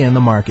Economy and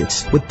the Markets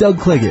with Doug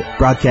Cliggott,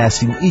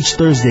 broadcasting each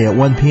Thursday at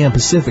 1 p.m.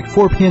 Pacific,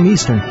 4 p.m.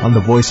 Eastern on the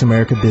Voice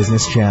America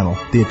Business Channel.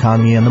 The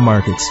Economy and the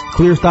Markets.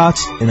 Clear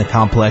thoughts in a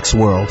complex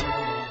world.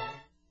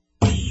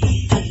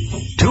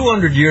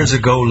 200 years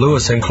ago,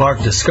 Lewis and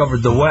Clark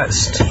discovered the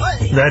West.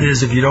 That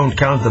is, if you don't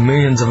count the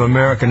millions of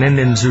American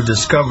Indians who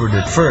discovered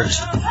it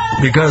first.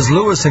 Because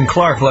Lewis and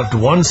Clark left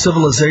one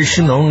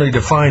civilization only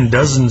to find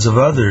dozens of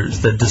others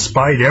that,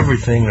 despite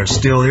everything, are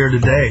still here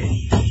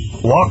today.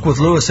 Walk with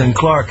Lewis and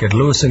Clark at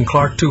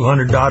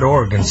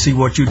lewisandclark200.org and see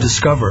what you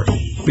discover,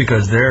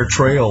 because their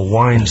trail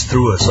winds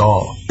through us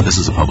all. This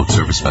is a public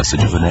service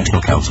message of the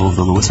National Council of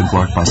the Lewis and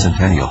Clark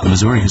Bicentennial, the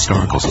Missouri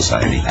Historical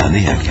Society, and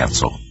the Ad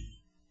Council.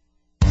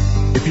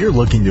 If you're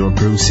looking to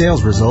improve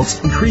sales results,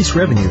 increase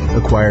revenue,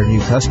 acquire new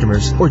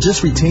customers, or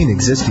just retain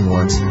existing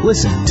ones,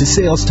 listen to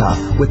Sales Talk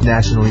with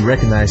nationally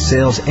recognized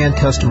sales and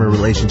customer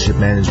relationship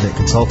management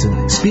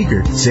consultant,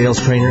 speaker, sales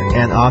trainer,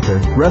 and author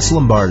Russ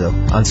Lombardo.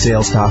 On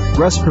Sales Talk,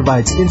 Russ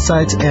provides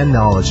insights and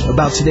knowledge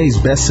about today's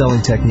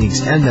best-selling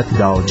techniques and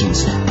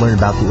methodologies. Learn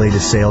about the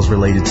latest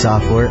sales-related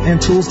software and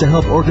tools to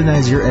help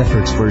organize your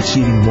efforts for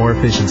achieving more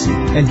efficiency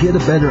and get a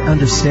better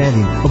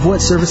understanding of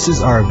what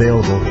services are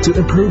available to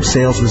improve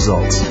sales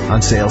results. On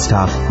Sales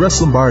Talk, Russ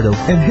Lombardo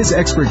and his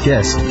expert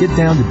guests get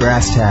down to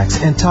brass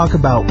tacks and talk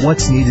about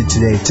what's needed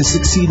today to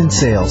succeed in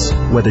sales.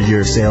 Whether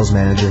you're a sales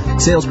manager,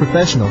 sales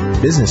professional,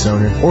 business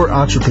owner, or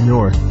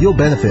entrepreneur, you'll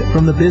benefit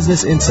from the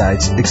business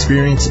insights,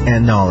 experience,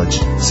 and knowledge.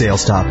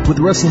 Sales Talk with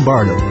Russ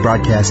Lombardo,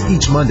 broadcast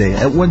each Monday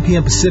at 1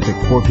 p.m. Pacific,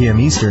 4 p.m.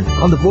 Eastern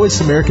on the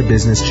Voice America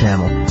Business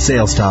Channel.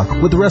 Sales Talk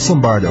with Russ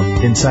Lombardo,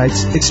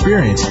 insights,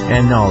 experience,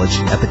 and knowledge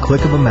at the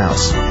click of a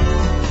mouse.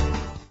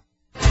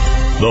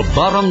 The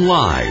bottom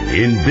line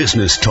in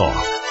business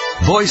talk.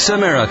 Voice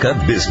America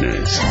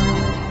Business.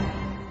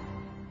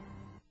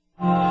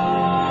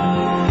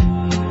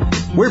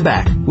 We're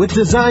back with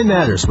Design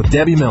Matters with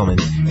Debbie Millman.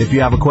 If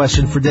you have a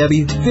question for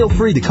Debbie, feel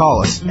free to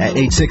call us at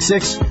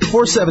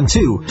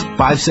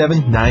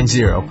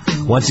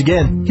 866-472-5790. Once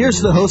again,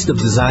 here's the host of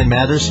Design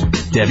Matters,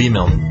 Debbie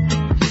Millman.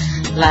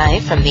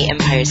 Live from the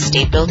Empire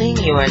State Building,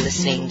 you are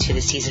listening to the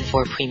Season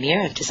 4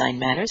 premiere of Design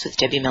Matters with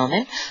Debbie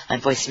Millman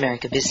on Voice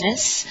America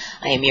Business.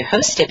 I am your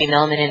host, Debbie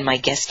Millman, and my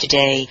guests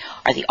today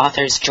are the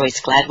authors Joyce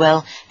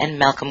Gladwell and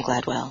Malcolm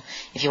Gladwell.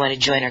 If you want to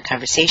join our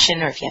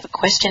conversation or if you have a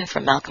question for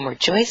Malcolm or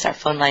Joyce, our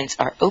phone lines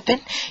are open.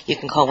 You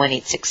can call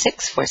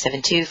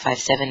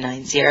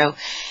 1-866-472-5790.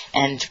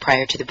 And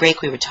prior to the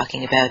break, we were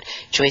talking about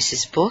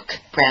Joyce's book,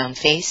 Brown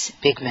Face,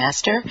 Big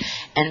Master.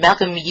 And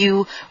Malcolm,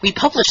 you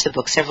republished the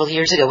book several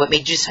years ago. What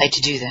made you decide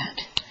to do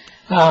that?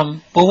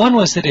 Well, one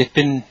was that it had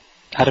been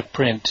out of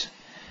print.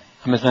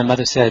 As my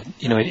mother said,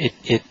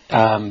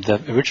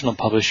 the original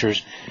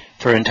publishers,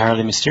 for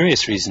entirely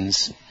mysterious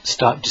reasons,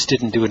 just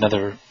didn't do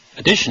another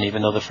edition,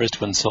 even though the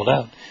first one sold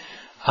out.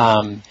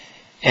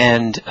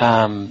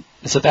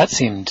 So that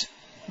seemed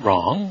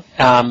wrong.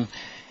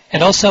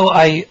 And also,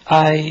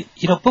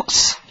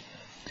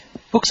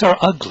 books are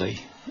ugly.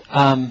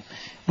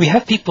 We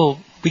give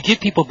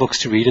people books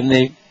to read, and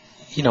they,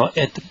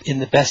 in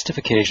the best of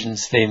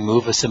occasions, they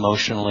move us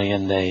emotionally,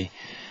 and they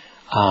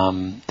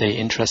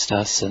interest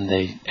us, and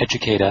they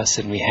educate us,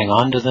 and we hang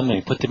on to them, and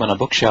we put them on a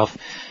bookshelf.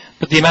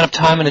 But the amount of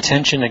time and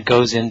attention that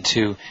goes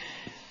into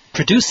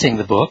producing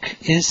the book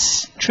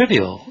is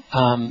trivial.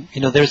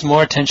 There's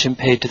more attention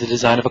paid to the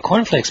design of a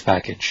cornflakes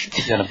package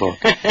than a book.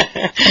 And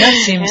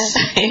that seems...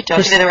 You're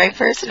talking to the right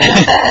person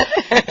about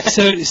that.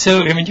 So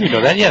you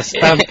know that, yes.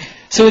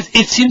 So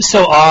it seems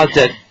so odd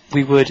that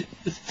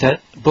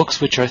that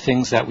books which are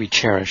things that we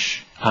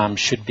cherish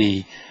should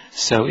be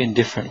so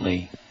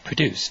indifferently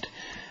produced.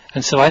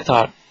 And so I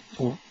thought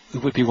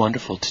it would be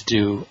wonderful to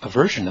do a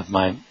version of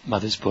my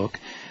mother's book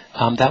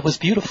that was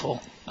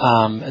beautiful.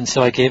 And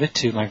so I gave it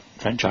to my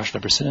friend Josh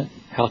Liberson at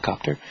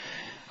Helicopter,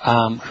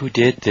 who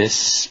did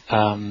this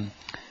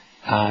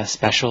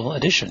special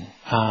edition,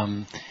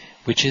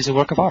 which is a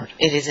work of art.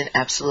 It is an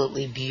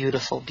absolutely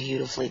beautiful,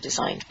 beautifully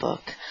designed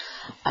book.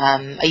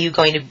 Are you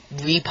going to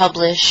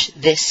republish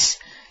this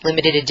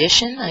limited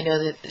edition? I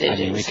know that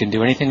we can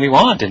do anything we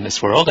want in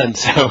this world, and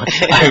so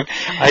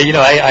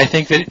I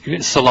think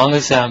that so long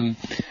as there,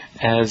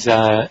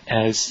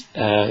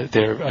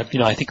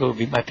 I think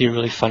it might be a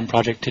really fun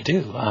project to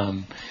do.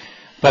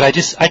 But I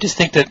just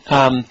think that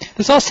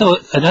there's also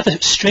another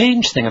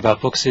strange thing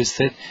about books is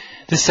that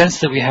the sense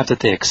that we have that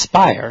they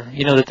expire,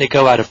 that they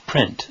go out of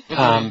print,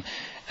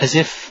 as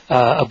if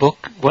a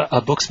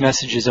book's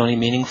message is only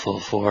meaningful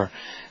for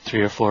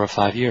 3 or 4 or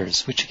 5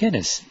 years, which again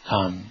is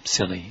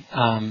silly.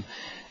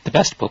 The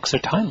best books are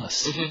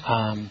timeless,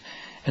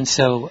 and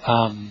so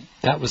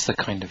that was the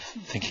kind of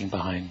thinking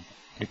behind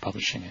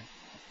republishing it.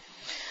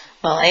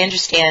 Well, I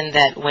understand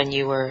that when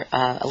you were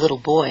a little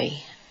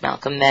boy,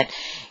 Malcolm, that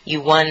you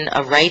won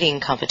a writing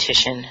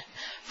competition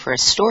for a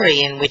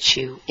story in which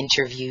you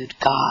interviewed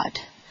God.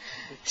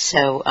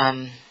 So,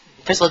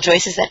 first of all,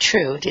 Joyce, is that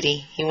true? Did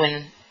he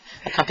win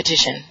a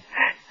competition?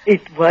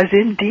 It was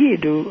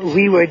indeed.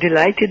 We were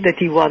delighted that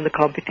he won the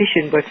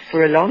competition, but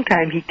for a long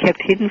time he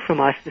kept hidden from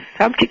us the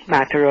subject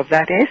matter of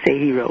that essay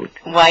he wrote.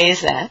 Why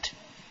is that?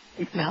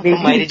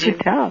 Malcolm, why did you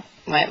tell?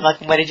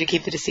 Why did you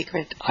keep it a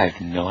secret? I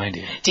have no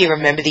idea. Do you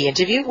remember the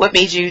interview? What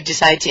made you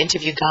decide to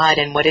interview God,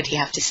 and what did he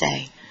have to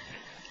say?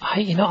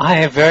 I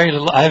have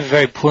a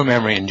very poor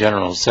memory in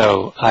general,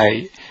 so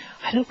I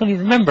don't really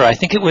remember. I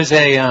think it was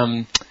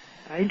I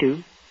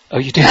do. Oh,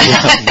 you do?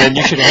 Well, then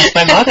you should ask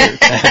my mother.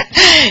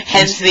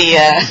 Hence the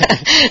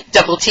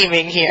double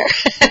teaming here.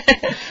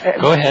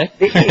 Go ahead.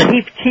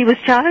 He was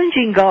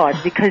challenging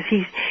God because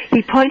he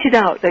pointed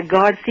out that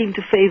God seemed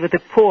to favor the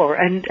poor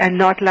and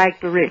not like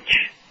the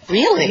rich.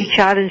 Really? He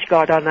challenged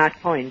God on that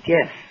point,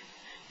 yes.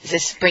 Is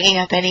this bringing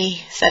up any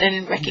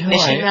sudden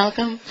recognition,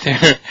 Malcolm?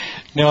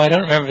 No, I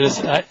don't remember this.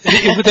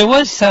 There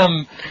was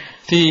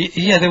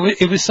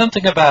it was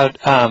something about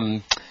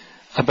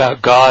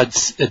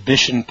God's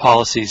admission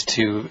policies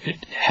to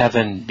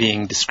heaven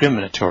being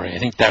discriminatory. I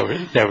think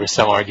there was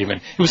some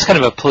argument. It was kind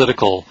of a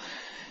political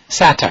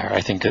satire,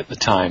 I think, at the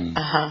time.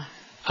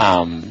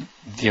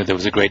 There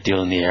was a great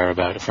deal in the air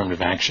about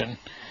affirmative action.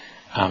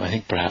 I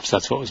think perhaps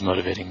that's what was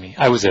motivating me.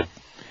 I was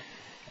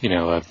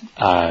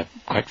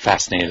quite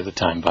fascinated at the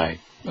time by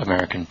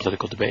American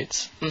political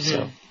debates.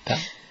 So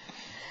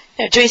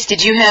Now, Joyce,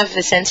 did you have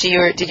the sense, did you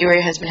or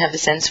your husband have the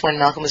sense when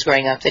Malcolm was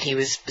growing up that he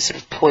was sort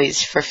of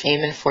poised for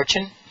fame and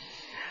fortune?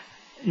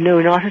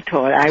 No, not at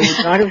all. I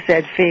would not have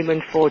said fame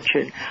and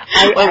fortune.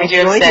 I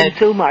enjoyed him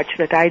so much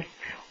that I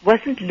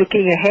wasn't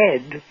looking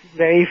ahead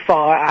very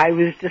far. I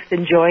was just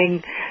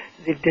enjoying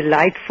the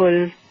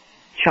delightful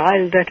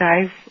child that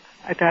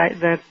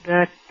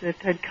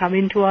had come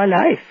into our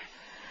life.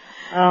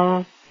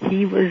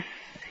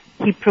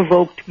 He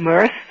provoked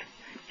mirth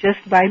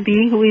just by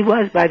being who he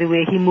was, by the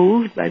way he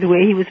moved, by the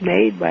way he was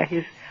made, by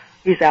his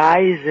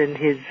eyes and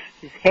his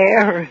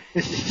hair.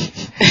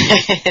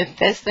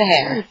 That's the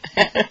hair.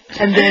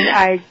 And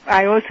then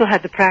I also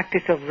had the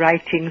practice of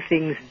writing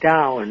things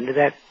down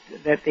that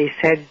they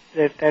said,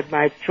 that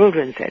my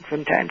children said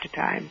from time to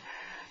time.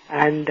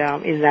 And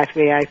in that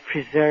way I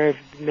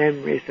preserved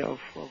memories of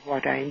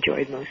what I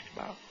enjoyed most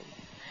about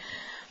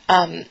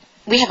them.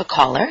 We have a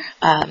caller.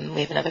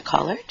 We have another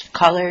caller.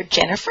 Caller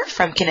Jennifer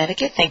from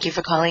Connecticut. Thank you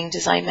for calling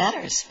Design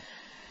Matters.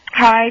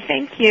 Hi,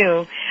 thank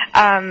you.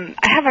 I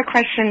have a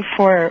question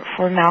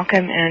for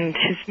Malcolm and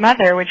his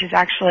mother, which is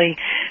actually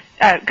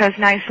goes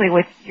nicely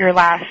with your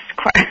last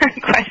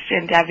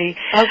question, Debbie.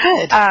 Oh,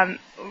 good.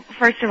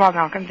 First of all,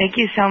 Malcolm, thank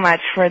you so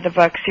much for the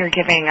books you're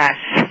giving us.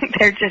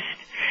 They're just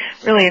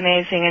really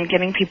amazing and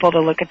getting people to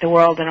look at the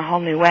world in a whole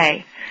new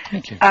way.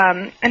 Thank you.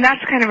 And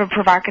that's kind of a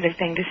provocative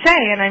thing to say,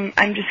 and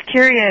I'm just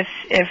curious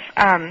if,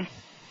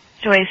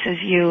 Joyce,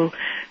 as you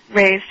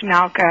raised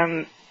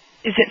Malcolm,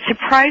 is it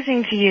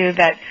surprising to you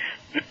that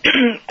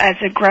as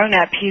a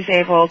grown-up he's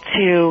able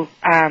to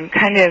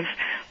kind of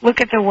look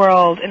at the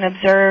world and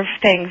observe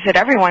things that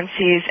everyone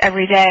sees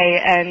every day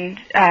and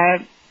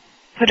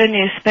put a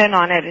new spin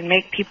on it and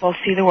make people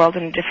see the world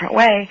in a different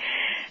way?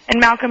 And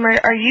Malcolm,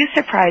 are you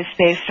surprised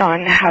based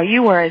on how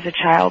you were as a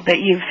child that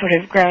you've sort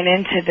of grown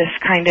into this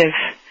kind of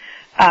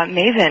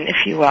maven,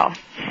 if you will?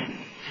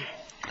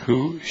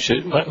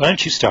 Why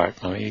don't you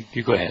start, Mommy?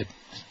 You go ahead.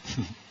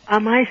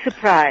 Am I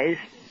surprised?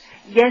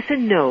 Yes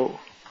and no.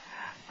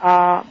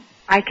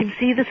 I can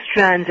see the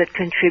strands that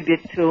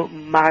contribute to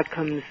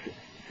Malcolm's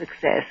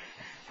success,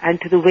 and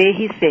to the way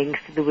he thinks,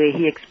 to the way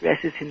he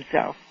expresses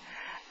himself.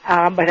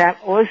 But I'm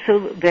also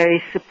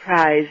very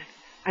surprised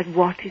at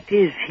what it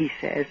is he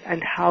says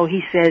and how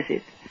he says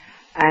it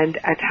and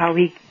at how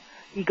he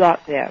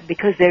got there,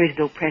 because there is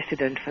no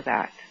precedent for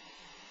that.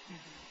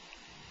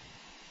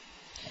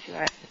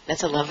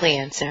 That's a lovely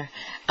answer.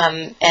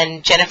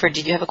 And Jennifer,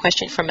 did you have a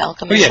question for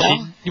Malcolm as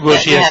well?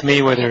 She asked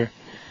me whether...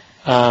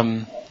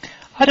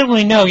 I don't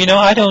really know.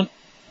 I don't...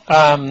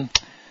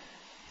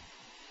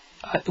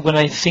 when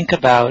I think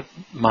about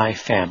my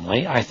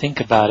family, I think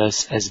about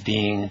us as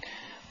being...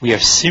 We are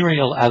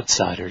serial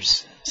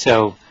outsiders.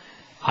 So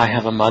I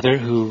have a mother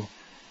who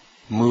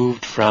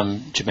moved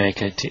from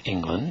Jamaica to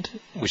England,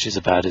 which is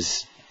about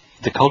as...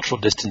 The cultural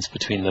distance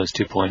between those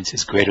 2 points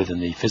is greater than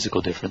the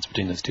physical difference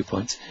between those 2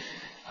 points.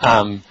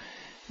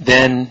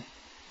 Then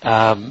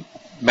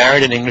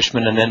married an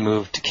Englishman and then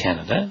moved to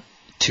Canada,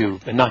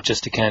 and not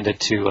just to Canada,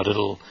 to a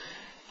little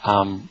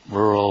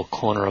rural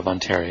corner of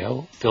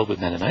Ontario filled with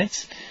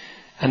Mennonites.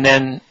 And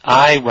then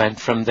I went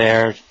from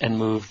there and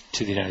moved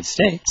to the United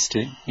States, to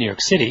New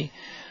York City.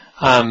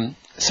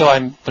 So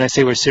when I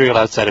say we're serial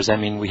outsiders, I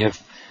mean we have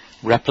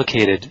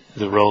replicated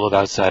the role of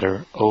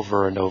outsider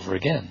over and over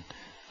again.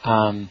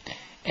 My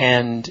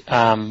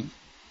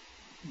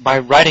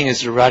writing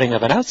is the writing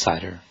of an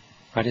outsider,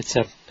 right? It's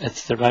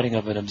the writing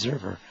of an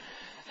observer.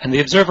 And the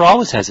observer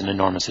always has an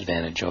enormous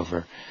advantage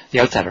over, the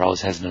outsider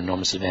always has an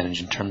enormous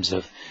advantage in terms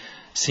of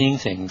seeing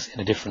things in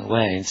a different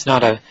way. It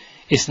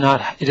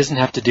doesn't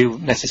have to do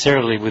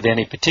necessarily with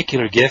any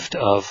particular gift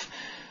of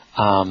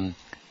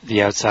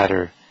the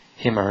outsider,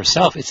 him or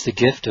herself. It's the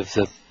gift of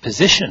the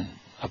position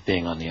of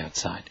being on the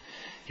outside.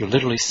 You're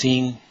literally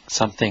seeing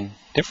something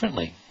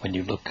differently when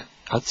you look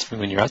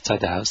when you're outside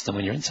the house than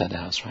when you're inside the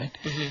house, right?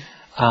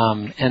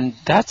 Mm-hmm. And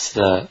that's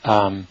the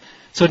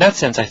so in that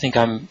sense, I think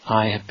I'm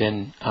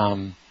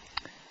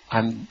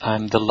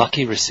the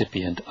lucky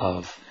recipient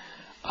of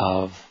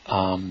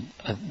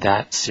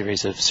that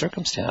series of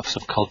circumstances,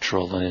 of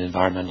cultural and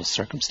environmental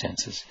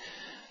circumstances,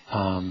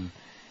 and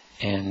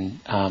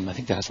I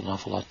think that has an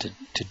awful lot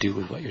to do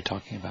with what you're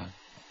talking about.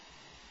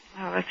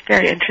 Wow, that's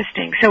very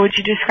interesting. So, would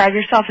you describe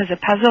yourself as a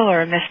puzzle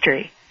or a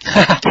mystery?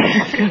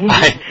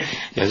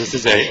 This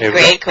is a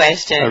great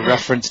question. A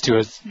reference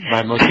to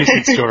my most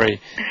recent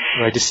story,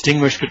 where I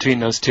distinguish between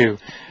those two.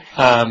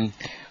 A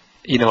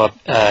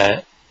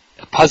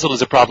puzzle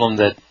is a problem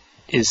that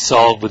is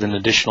solved with an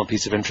additional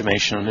piece of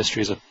information. A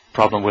mystery is a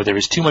problem where there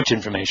is too much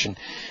information.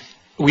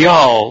 We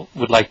all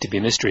would like to be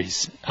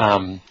mysteries,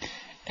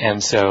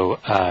 and so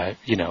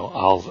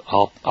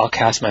I'll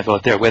cast my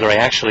vote there. Whether I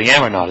actually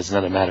am or not is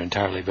another matter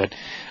entirely. But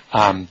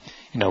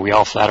we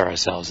all flatter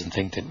ourselves and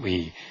think that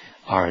we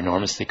are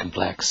enormously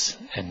complex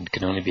and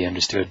can only be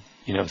understood,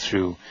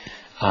 through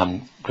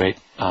great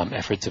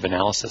efforts of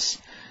analysis.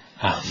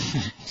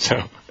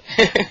 So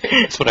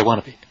that's what I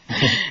want to be.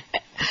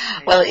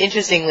 Well,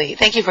 interestingly,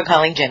 thank you for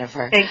calling,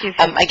 Jennifer. Thank you.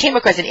 I came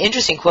across an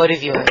interesting quote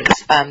of yours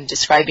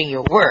describing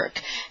your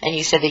work, and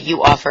you said that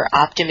you offer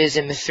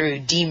optimism through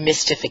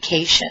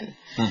demystification,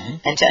 mm-hmm.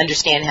 and to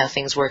understand how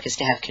things work is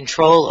to have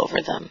control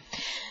over them.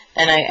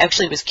 And I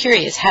actually was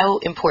curious, how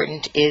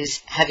important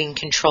is having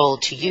control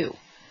to you?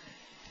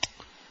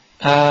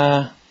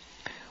 Well,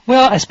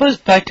 I suppose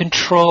by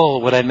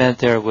control, what I meant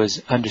there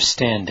was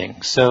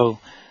understanding. So,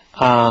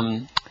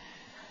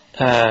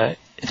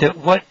 that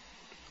what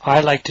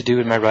I like to do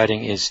in my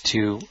writing is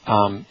to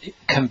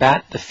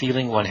combat the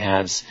feeling one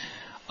has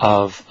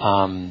of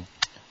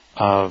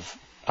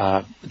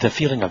the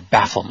feeling of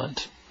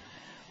bafflement,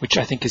 which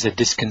I think is a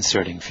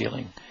disconcerting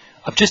feeling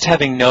of just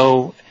having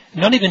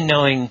not even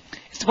knowing.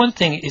 It's one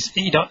thing is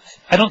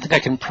I don't think I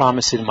can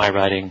promise in my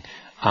writing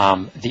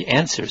the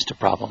answers to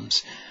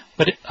problems,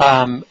 but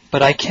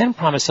I can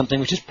promise something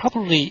which is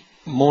probably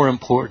more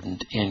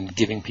important in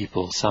giving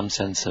people some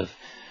sense of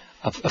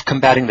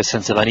combating the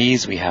sense of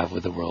unease we have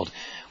with the world,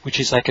 which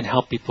is I can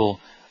help people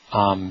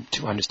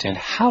to understand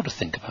how to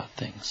think about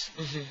things.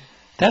 Mm-hmm.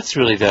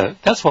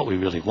 That's what we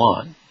really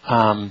want.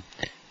 We're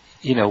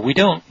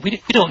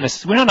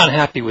not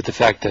unhappy with the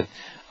fact that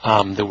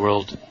the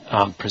world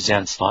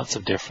presents lots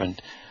of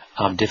different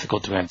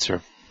difficult to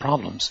answer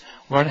problems.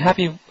 We're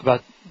unhappy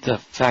about the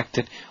fact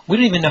that we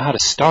don't even know how to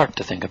start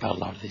to think about a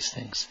lot of these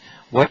things.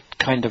 What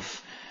kind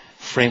of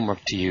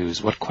framework to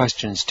use? What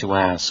questions to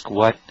ask?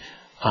 What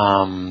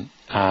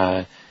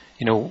where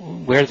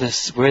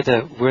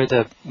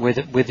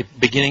the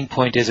beginning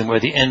point is and where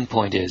the end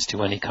point is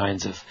to any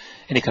kind of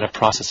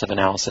process of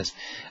analysis.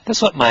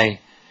 That's what my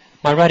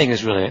writing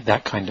is really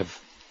that kind of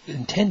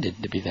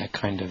intended to be, that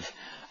kind of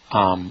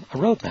a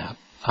roadmap.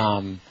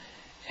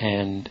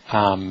 And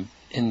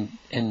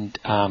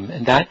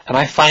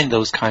I find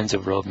those kinds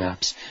of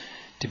roadmaps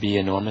to be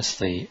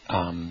enormously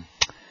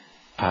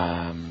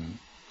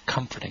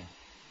comforting.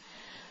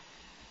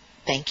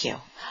 Thank you.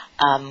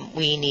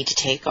 We need to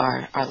take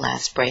our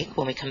last break.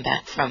 When we come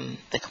back from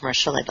the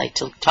commercial, I'd like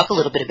to talk a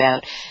little bit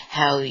about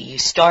how you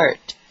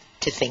start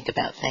to think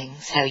about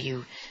things, how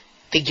you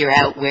figure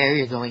out where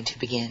you're going to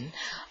begin.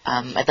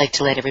 I'd like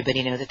to let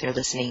everybody know that they're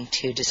listening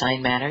to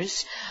Design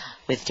Matters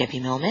with Debbie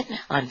Millman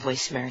on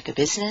Voice America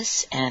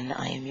Business, and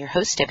I am your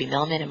host, Debbie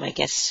Millman, and my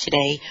guests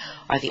today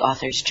are the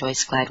authors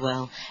Joyce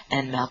Gladwell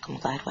and Malcolm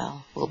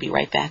Gladwell. We'll be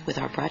right back with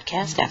our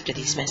broadcast after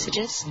these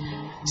messages,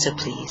 so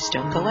please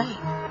don't go away.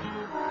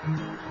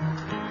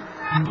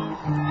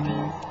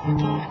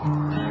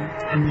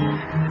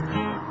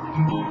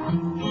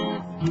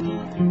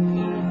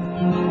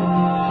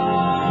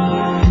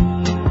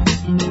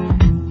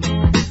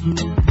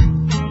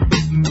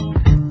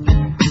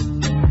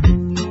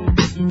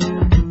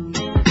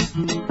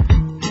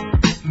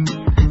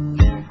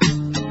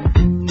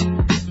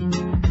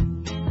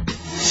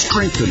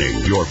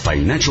 Strengthening your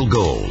financial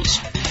goals.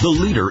 The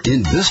leader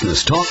in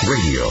business talk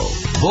radio.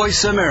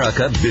 Voice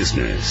America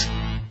Business.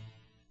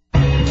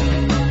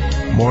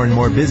 More and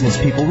more business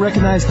people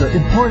recognize the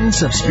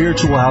importance of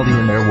spirituality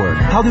in their work.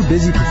 How do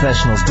busy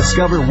professionals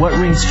discover what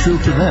rings true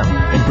for them?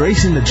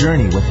 Embracing the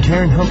Journey with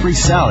Karen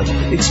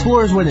Humphrey-Salick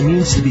explores what it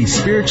means to be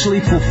spiritually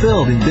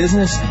fulfilled in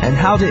business and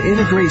how to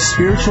integrate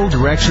spiritual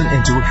direction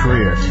into a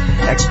career.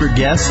 Expert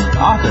guests,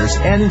 authors,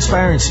 and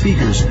inspiring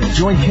speakers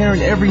join Karen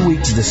every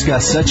week to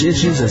discuss such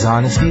issues as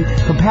honesty,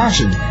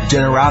 compassion,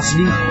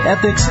 generosity,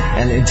 ethics,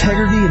 and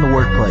integrity in the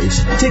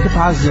workplace. Take a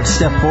positive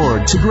step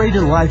forward to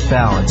greater life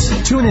balance.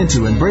 Tune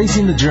into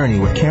Embracing the Journey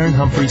with Karen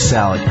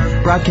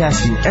Humphrey-Salick,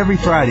 broadcasting every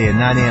Friday at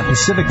 9 a.m.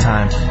 Pacific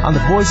Time on the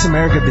Voice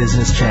America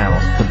Business Channel,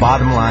 the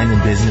bottom line in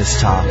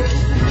business talk.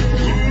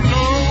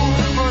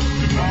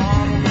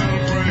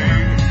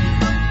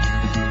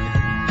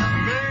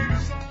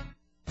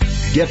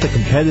 Get the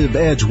competitive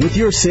edge with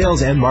your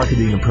sales and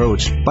marketing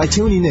approach by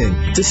tuning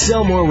in to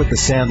Sell More with the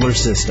Sandler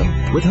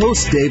System with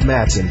host Dave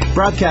Mattson,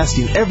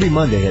 broadcasting every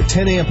Monday at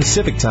 10 a.m.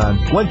 Pacific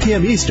Time, 1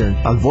 p.m. Eastern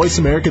on Voice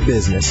America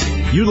Business.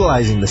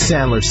 Utilizing the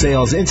Sandler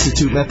Sales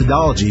Institute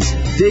methodologies,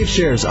 Dave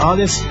shares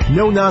honest,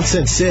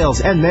 no-nonsense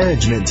sales and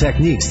management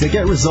techniques that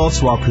get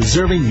results while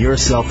preserving your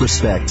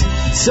self-respect.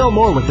 Sell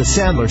More with the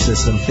Sandler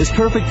System is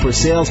perfect for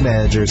sales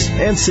managers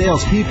and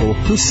salespeople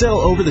who sell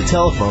over the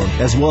telephone,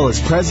 as well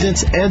as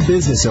presidents and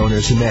business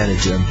owners who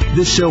manage them.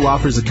 This show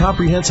offers a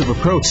comprehensive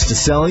approach to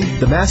selling,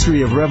 the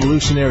mastery of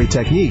revolutionary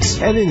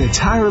techniques, and an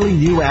entirely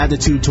new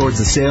attitude towards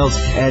the sales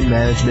and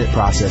management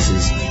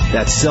processes.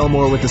 That's Sell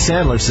More with the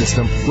Sandler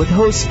System with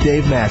host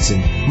Dave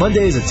Mattson,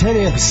 Mondays at 10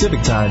 a.m.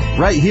 Pacific Time,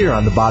 right here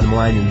on the bottom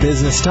line in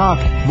business talk,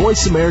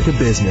 Voice America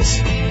Business.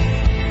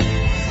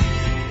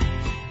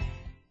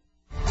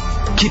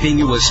 Keeping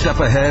you a step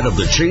ahead of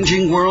the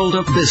changing world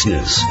of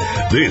business.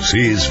 This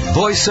is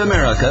Voice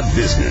America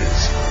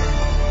Business.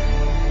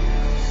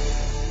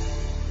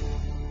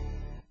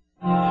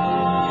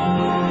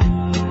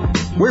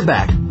 We're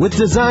back with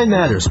Design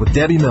Matters with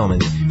Debbie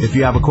Millman. If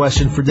you have a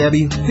question for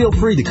Debbie, feel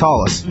free to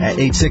call us at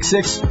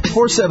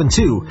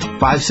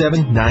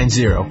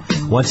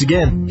 866-472-5790. Once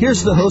again,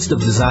 here's the host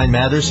of Design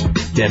Matters,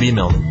 Debbie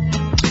Millman.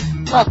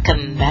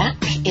 Welcome back.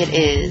 It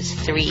is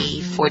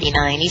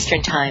 3:49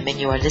 Eastern Time, and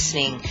you are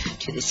listening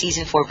to the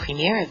Season 4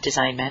 premiere of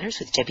Design Matters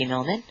with Debbie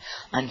Millman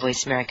on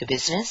Voice America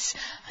Business.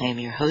 I am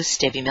your host,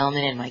 Debbie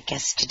Millman, and my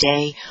guests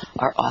today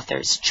are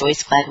authors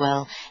Joyce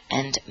Gladwell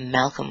and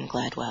Malcolm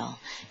Gladwell.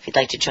 If you'd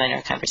like to join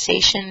our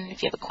conversation,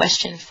 if you have a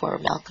question for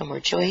Malcolm or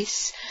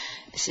Joyce,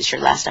 this is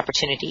your last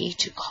opportunity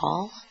to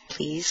call.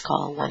 Please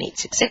call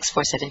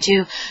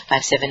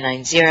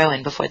 1-866-472-5790.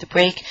 And before the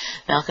break,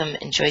 Malcolm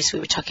and Joyce, we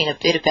were talking a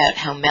bit about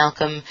how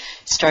Malcolm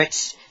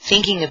starts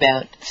thinking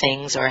about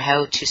things, or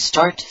how to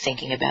start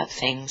thinking about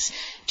things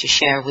to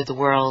share with the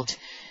world,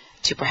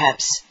 to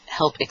perhaps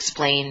help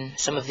explain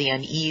some of the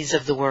unease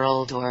of the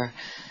world, or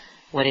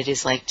what it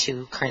is like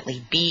to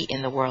currently be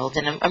in the world.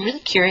 And I'm really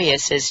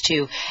curious as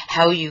to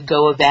how you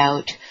go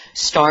about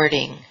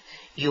starting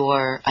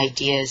your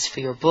ideas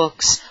for your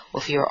books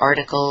or for your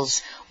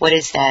articles. What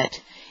is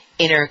that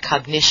inner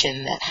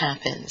cognition that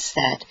happens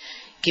that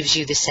gives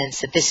you the sense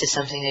that this is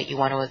something that you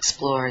want to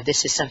explore,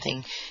 this is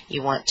something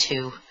you want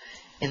to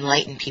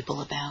enlighten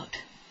people about?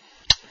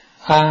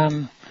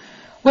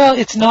 Well,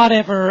 it's not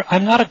ever,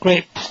 I'm not a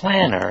great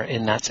planner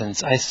in that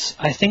sense. I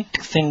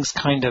think things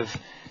kind of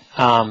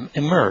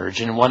emerge,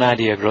 and one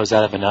idea grows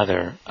out of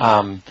another.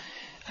 In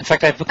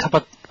fact, I've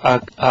become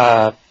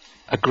a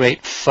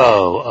great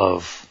foe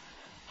of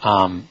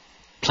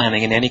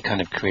planning in any kind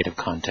of creative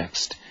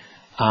context.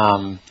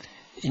 And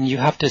you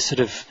have to sort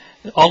of,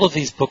 all of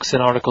these books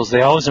and articles,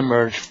 they always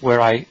emerge where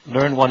I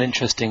learn one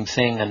interesting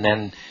thing, and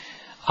then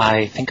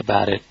I think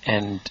about it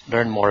and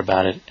learn more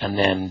about it, and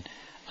then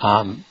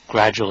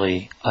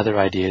gradually other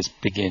ideas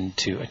begin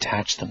to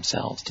attach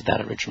themselves to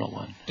that original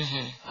one.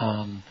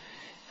 Mm-hmm.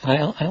 And I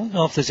don't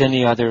know if there's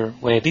any other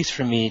way, at least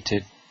for me,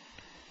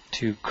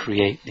 to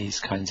create these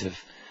kinds of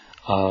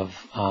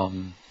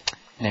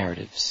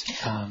narratives.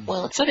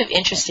 Well, it's sort of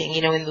interesting,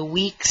 in the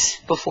weeks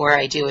before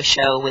I do a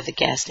show with a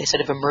guest, I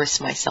sort of immerse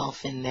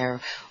myself in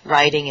their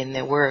writing and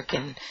their work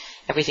and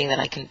everything that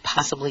I can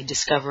possibly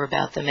discover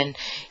about them. And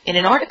in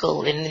an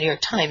article in the New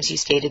York Times, you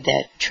stated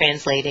that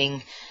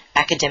translating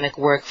academic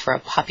work for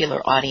a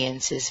popular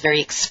audience is very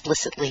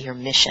explicitly your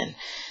mission,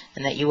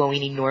 and that you owe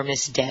an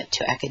enormous debt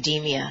to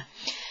academia.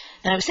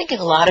 And I was thinking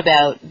a lot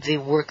about the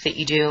work that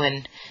you do,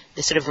 and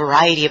the sort of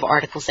variety of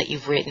articles that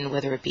you've written,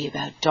 whether it be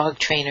about dog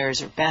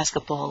trainers or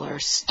basketball or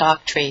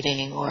stock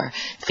trading or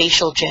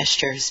facial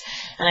gestures.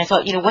 And I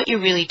thought, what you're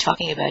really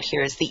talking about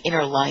here is the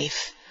inner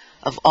life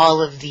of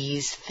all of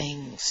these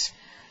things,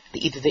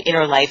 either the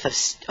inner life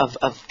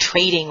of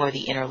trading or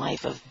the inner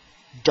life of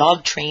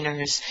dog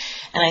trainers.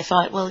 And I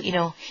thought, well,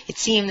 it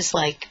seems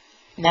like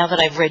now that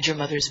I've read your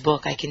mother's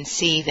book, I can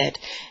see that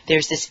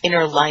there's this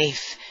inner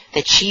life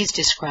that she's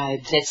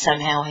described that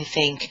somehow I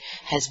think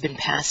has been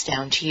passed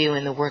down to you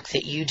in the work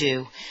that you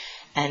do.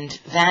 And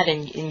that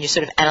in your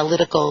sort of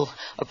analytical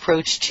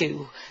approach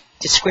to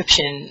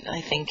description,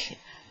 I think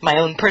my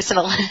own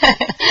personal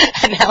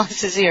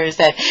analysis here is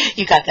that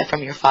you got that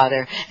from your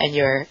father and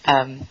your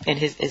and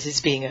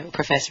his being a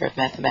professor of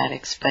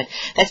mathematics. But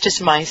that's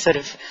just my sort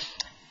of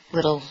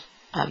little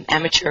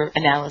amateur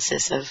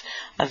analysis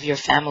of your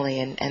family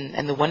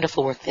and the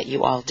wonderful work that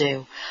you all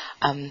do.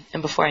 And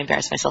before I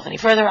embarrass myself any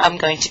further, I'm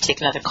going to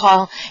take another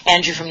call.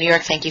 Andrew from New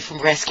York, thank you for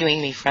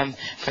rescuing me from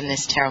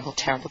this terrible,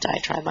 terrible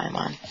diatribe I'm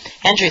on.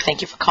 Andrew,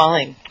 thank you for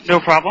calling. No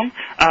problem.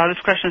 This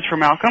question is for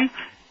Malcolm.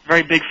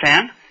 Very big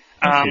fan.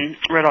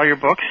 Read all your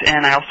books,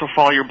 and I also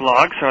follow your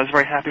blog, so I was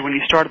very happy when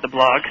you started the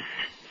blog.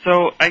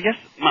 So I guess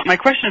my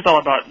question is all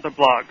about the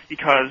blog,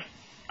 because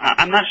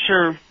I'm not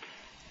sure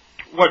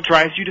what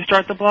drives you to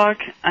start the blog.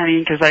 I mean,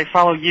 because I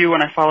follow you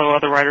and I follow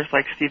other writers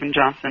like Stephen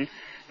Johnson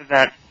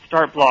that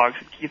start blogs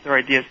and keep their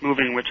ideas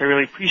moving, which I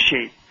really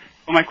appreciate.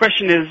 Well, my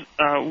question is,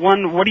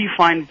 one, what do you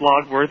find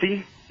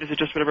blog-worthy? Is it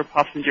just whatever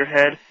pops into your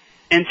head?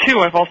 And two,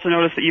 I've also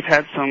noticed that you've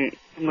had some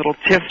little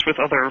tiffs with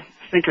other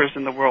thinkers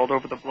in the world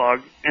over the blog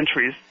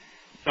entries.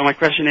 So my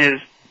question is,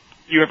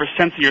 do you ever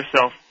censor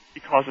yourself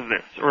because of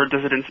this, or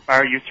does it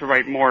inspire you to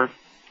write more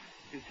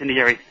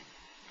incendiary?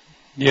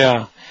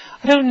 Yeah.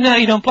 I don't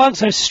know.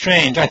 Blogs are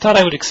strange. I thought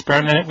I would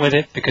experiment with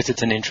it because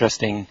it's an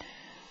interesting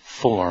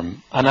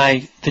form.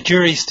 And the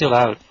jury's still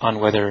out on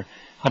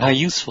how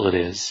useful it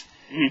is.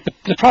 Mm-hmm.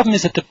 The problem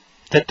is that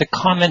the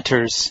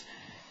commenters,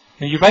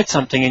 you write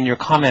something and your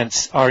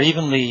comments are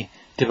evenly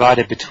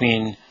divided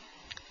between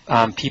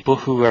people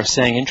who are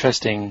saying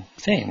interesting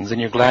things,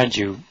 and you're glad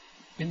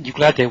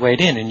they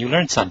weighed in and you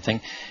learned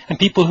something, and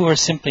people who are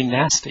simply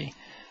nasty.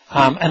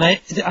 And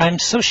I'm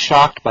so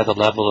shocked by the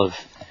level of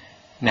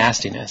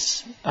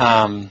nastiness,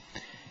 and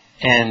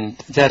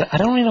that I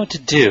don't really know what to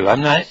do.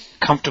 I'm not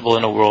comfortable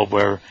in a world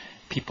where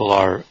people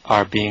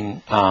are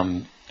being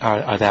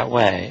are that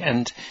way,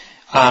 and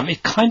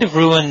it kind of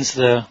ruins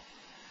the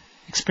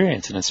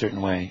experience in a certain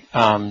way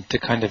to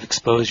kind of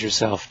expose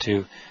yourself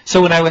to.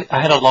 So when I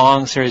had a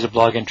long series of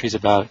blog entries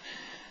about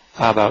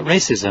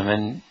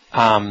racism,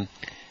 and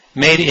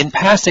made in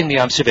passing the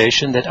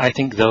observation that I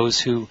think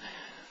those who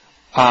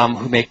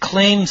make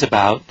claims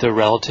about the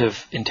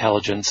relative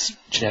intelligence,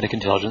 genetic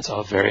intelligence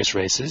of various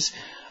races,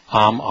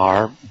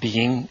 are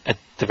being, at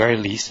the very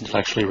least,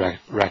 intellectually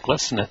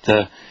reckless, and at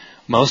the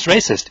most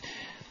racist.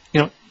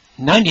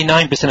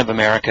 99% of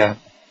America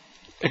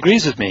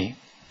agrees with me,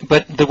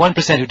 but the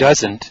 1% who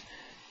doesn't,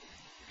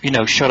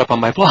 showed up on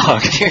my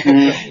blog.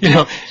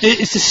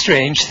 It's a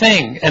strange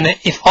thing. And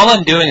if all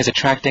I'm doing is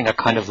attracting a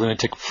kind of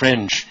lunatic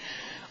fringe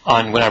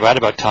on when I write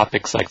about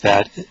topics like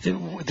that,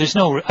 it's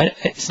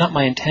not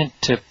my intent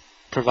to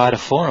provide a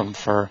forum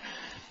for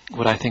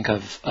what I think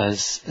of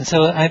as, and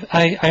so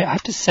I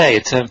have to say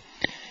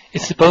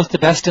it's both the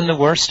best and the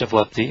worst of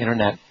what the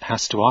internet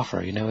has to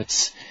offer.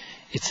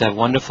 It's a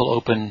wonderful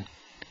open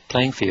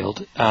playing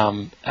field,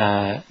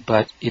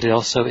 but it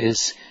also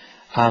is,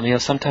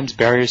 sometimes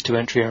barriers to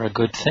entry are a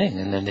good thing,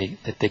 and then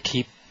they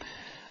keep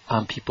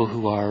people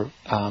who are,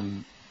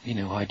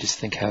 I just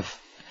think have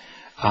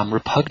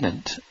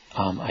repugnant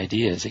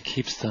ideas. It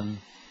keeps them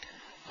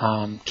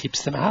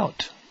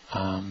out.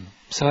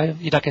 So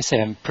like I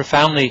say, I'm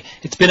profoundly.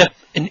 It's been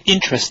an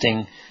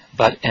interesting,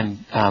 but I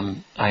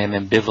am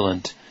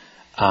ambivalent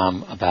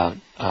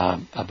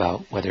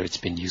about whether it's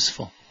been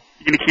useful.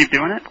 You going to keep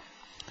doing it?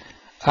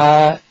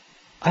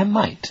 I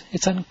might.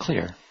 It's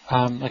unclear.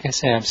 Like I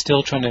say, I'm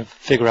still trying to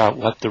figure out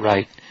what the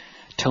right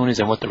tone is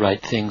and what the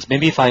right things.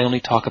 Maybe if I only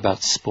talk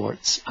about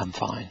sports, I'm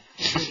fine.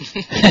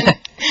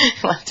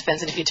 Well, it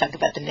depends on if you talk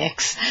about the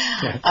Knicks.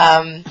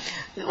 Yeah.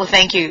 Well,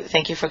 thank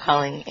you for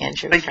calling,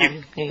 Andrew,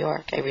 from New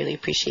York. I really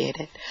appreciate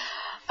it.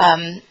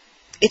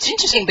 It's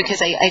interesting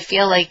because I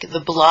feel like the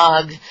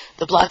blog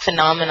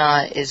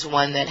phenomena is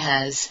one that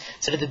has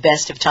sort of the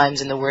best of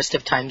times and the worst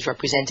of times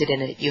represented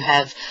in it. You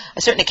have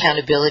a certain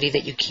accountability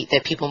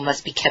that people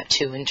must be kept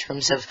to in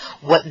terms of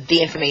what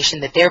the information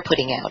that they're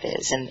putting out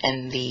is,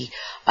 and the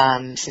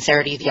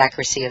sincerity, the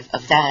accuracy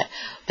of that.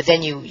 But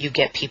then you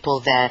get people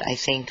that I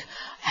think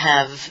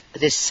have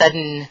this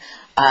sudden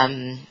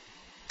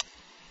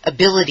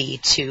ability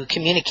to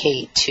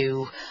communicate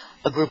to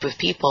a group of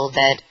people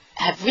that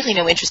have really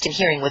no interest in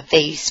hearing what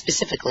they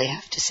specifically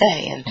have to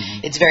say, and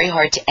it's very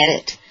hard to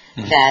edit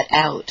that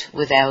out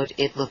without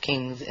it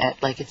looking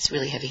like it's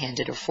really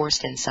heavy-handed or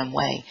forced in some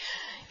way.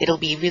 It'll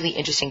be really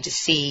interesting to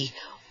see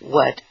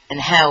what and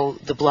how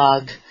the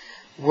blog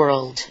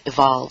world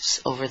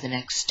evolves over the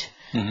next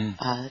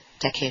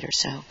decade or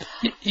so.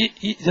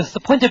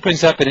 The point that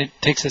brings up, and it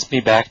takes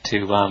me back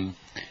to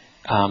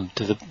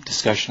the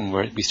discussion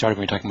where we started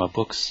when we were talking about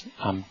books,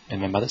 in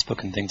my mother's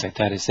book and things like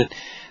that, is that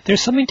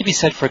there's something to be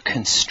said for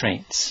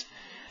constraints.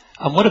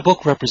 What a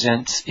book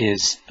represents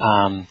is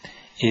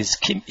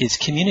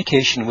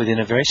communication within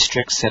a very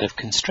strict set of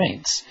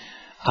constraints.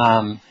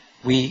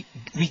 We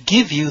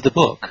give you the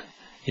book.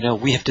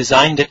 We have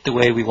designed it the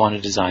way we want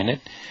to design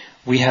it.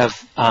 We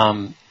have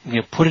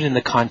put it in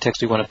the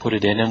context we want to put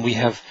it in, and we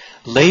have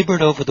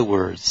labored over the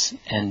words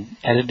and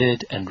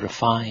edited and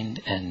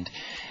refined, and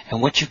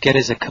what you get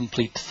is a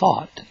complete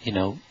thought.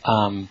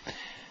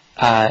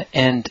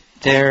 And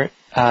there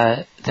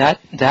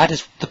that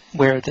is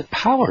where the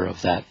power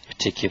of that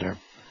particular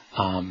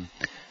form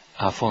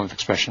of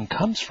expression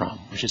comes from,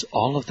 which is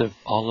all of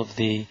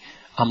the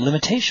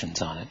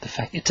limitations on it. The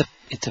fact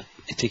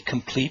it's a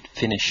complete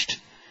finished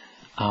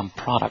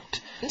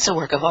product. It's a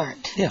work of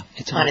art. Yeah,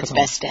 it's on its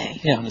best day.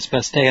 Yeah, on its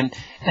best day,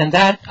 and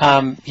that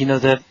the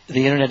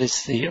internet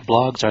the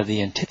blogs are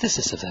the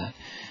antithesis of that,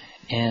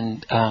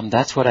 and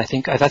that's what I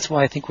think. That's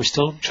why I think we're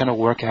still trying to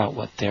work out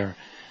what their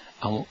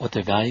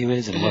value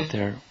is and what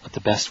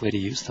the best way to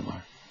use them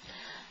are.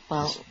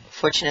 Well,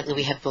 fortunately,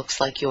 we have books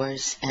like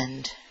yours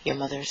and your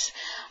mother's.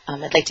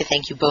 I'd like to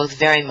thank you both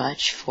very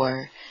much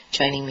for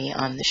joining me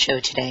on the show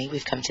today.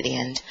 We've come to the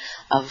end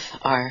of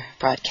our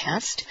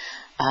broadcast.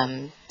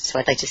 So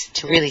I'd like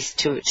to really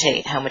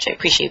say how much I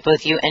appreciate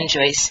both you and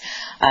Joyce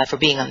for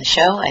being on the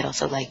show. I'd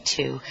also like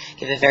to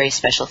give a very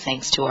special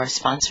thanks to our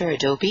sponsor,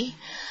 Adobe,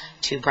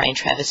 to Brian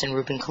Travis and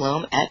Ruben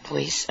Colomb at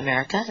Voice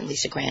America, and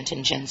Lisa Grant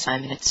and Jen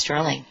Simon at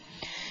Sterling.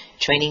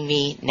 Joining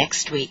me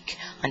next week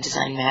on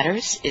Design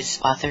Matters is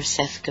author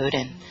Seth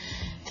Godin.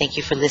 Thank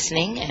you for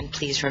listening, and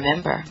please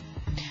remember,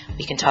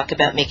 we can talk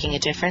about making a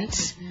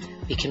difference,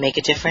 we can make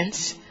a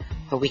difference,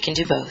 or we can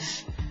do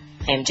both.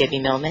 I am Debbie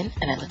Millman,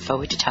 and I look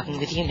forward to talking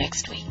with you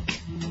next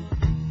week.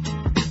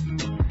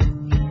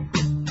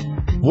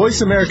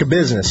 Voice America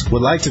Business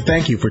would like to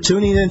thank you for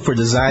tuning in for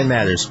Design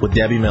Matters with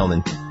Debbie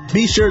Millman.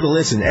 Be sure to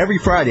listen every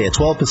Friday at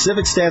 12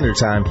 Pacific Standard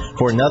Time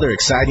for another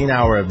exciting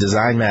hour of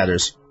Design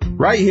Matters,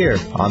 right here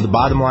on the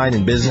Bottom Line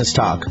in Business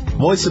Talk,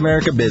 Voice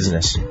America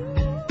Business.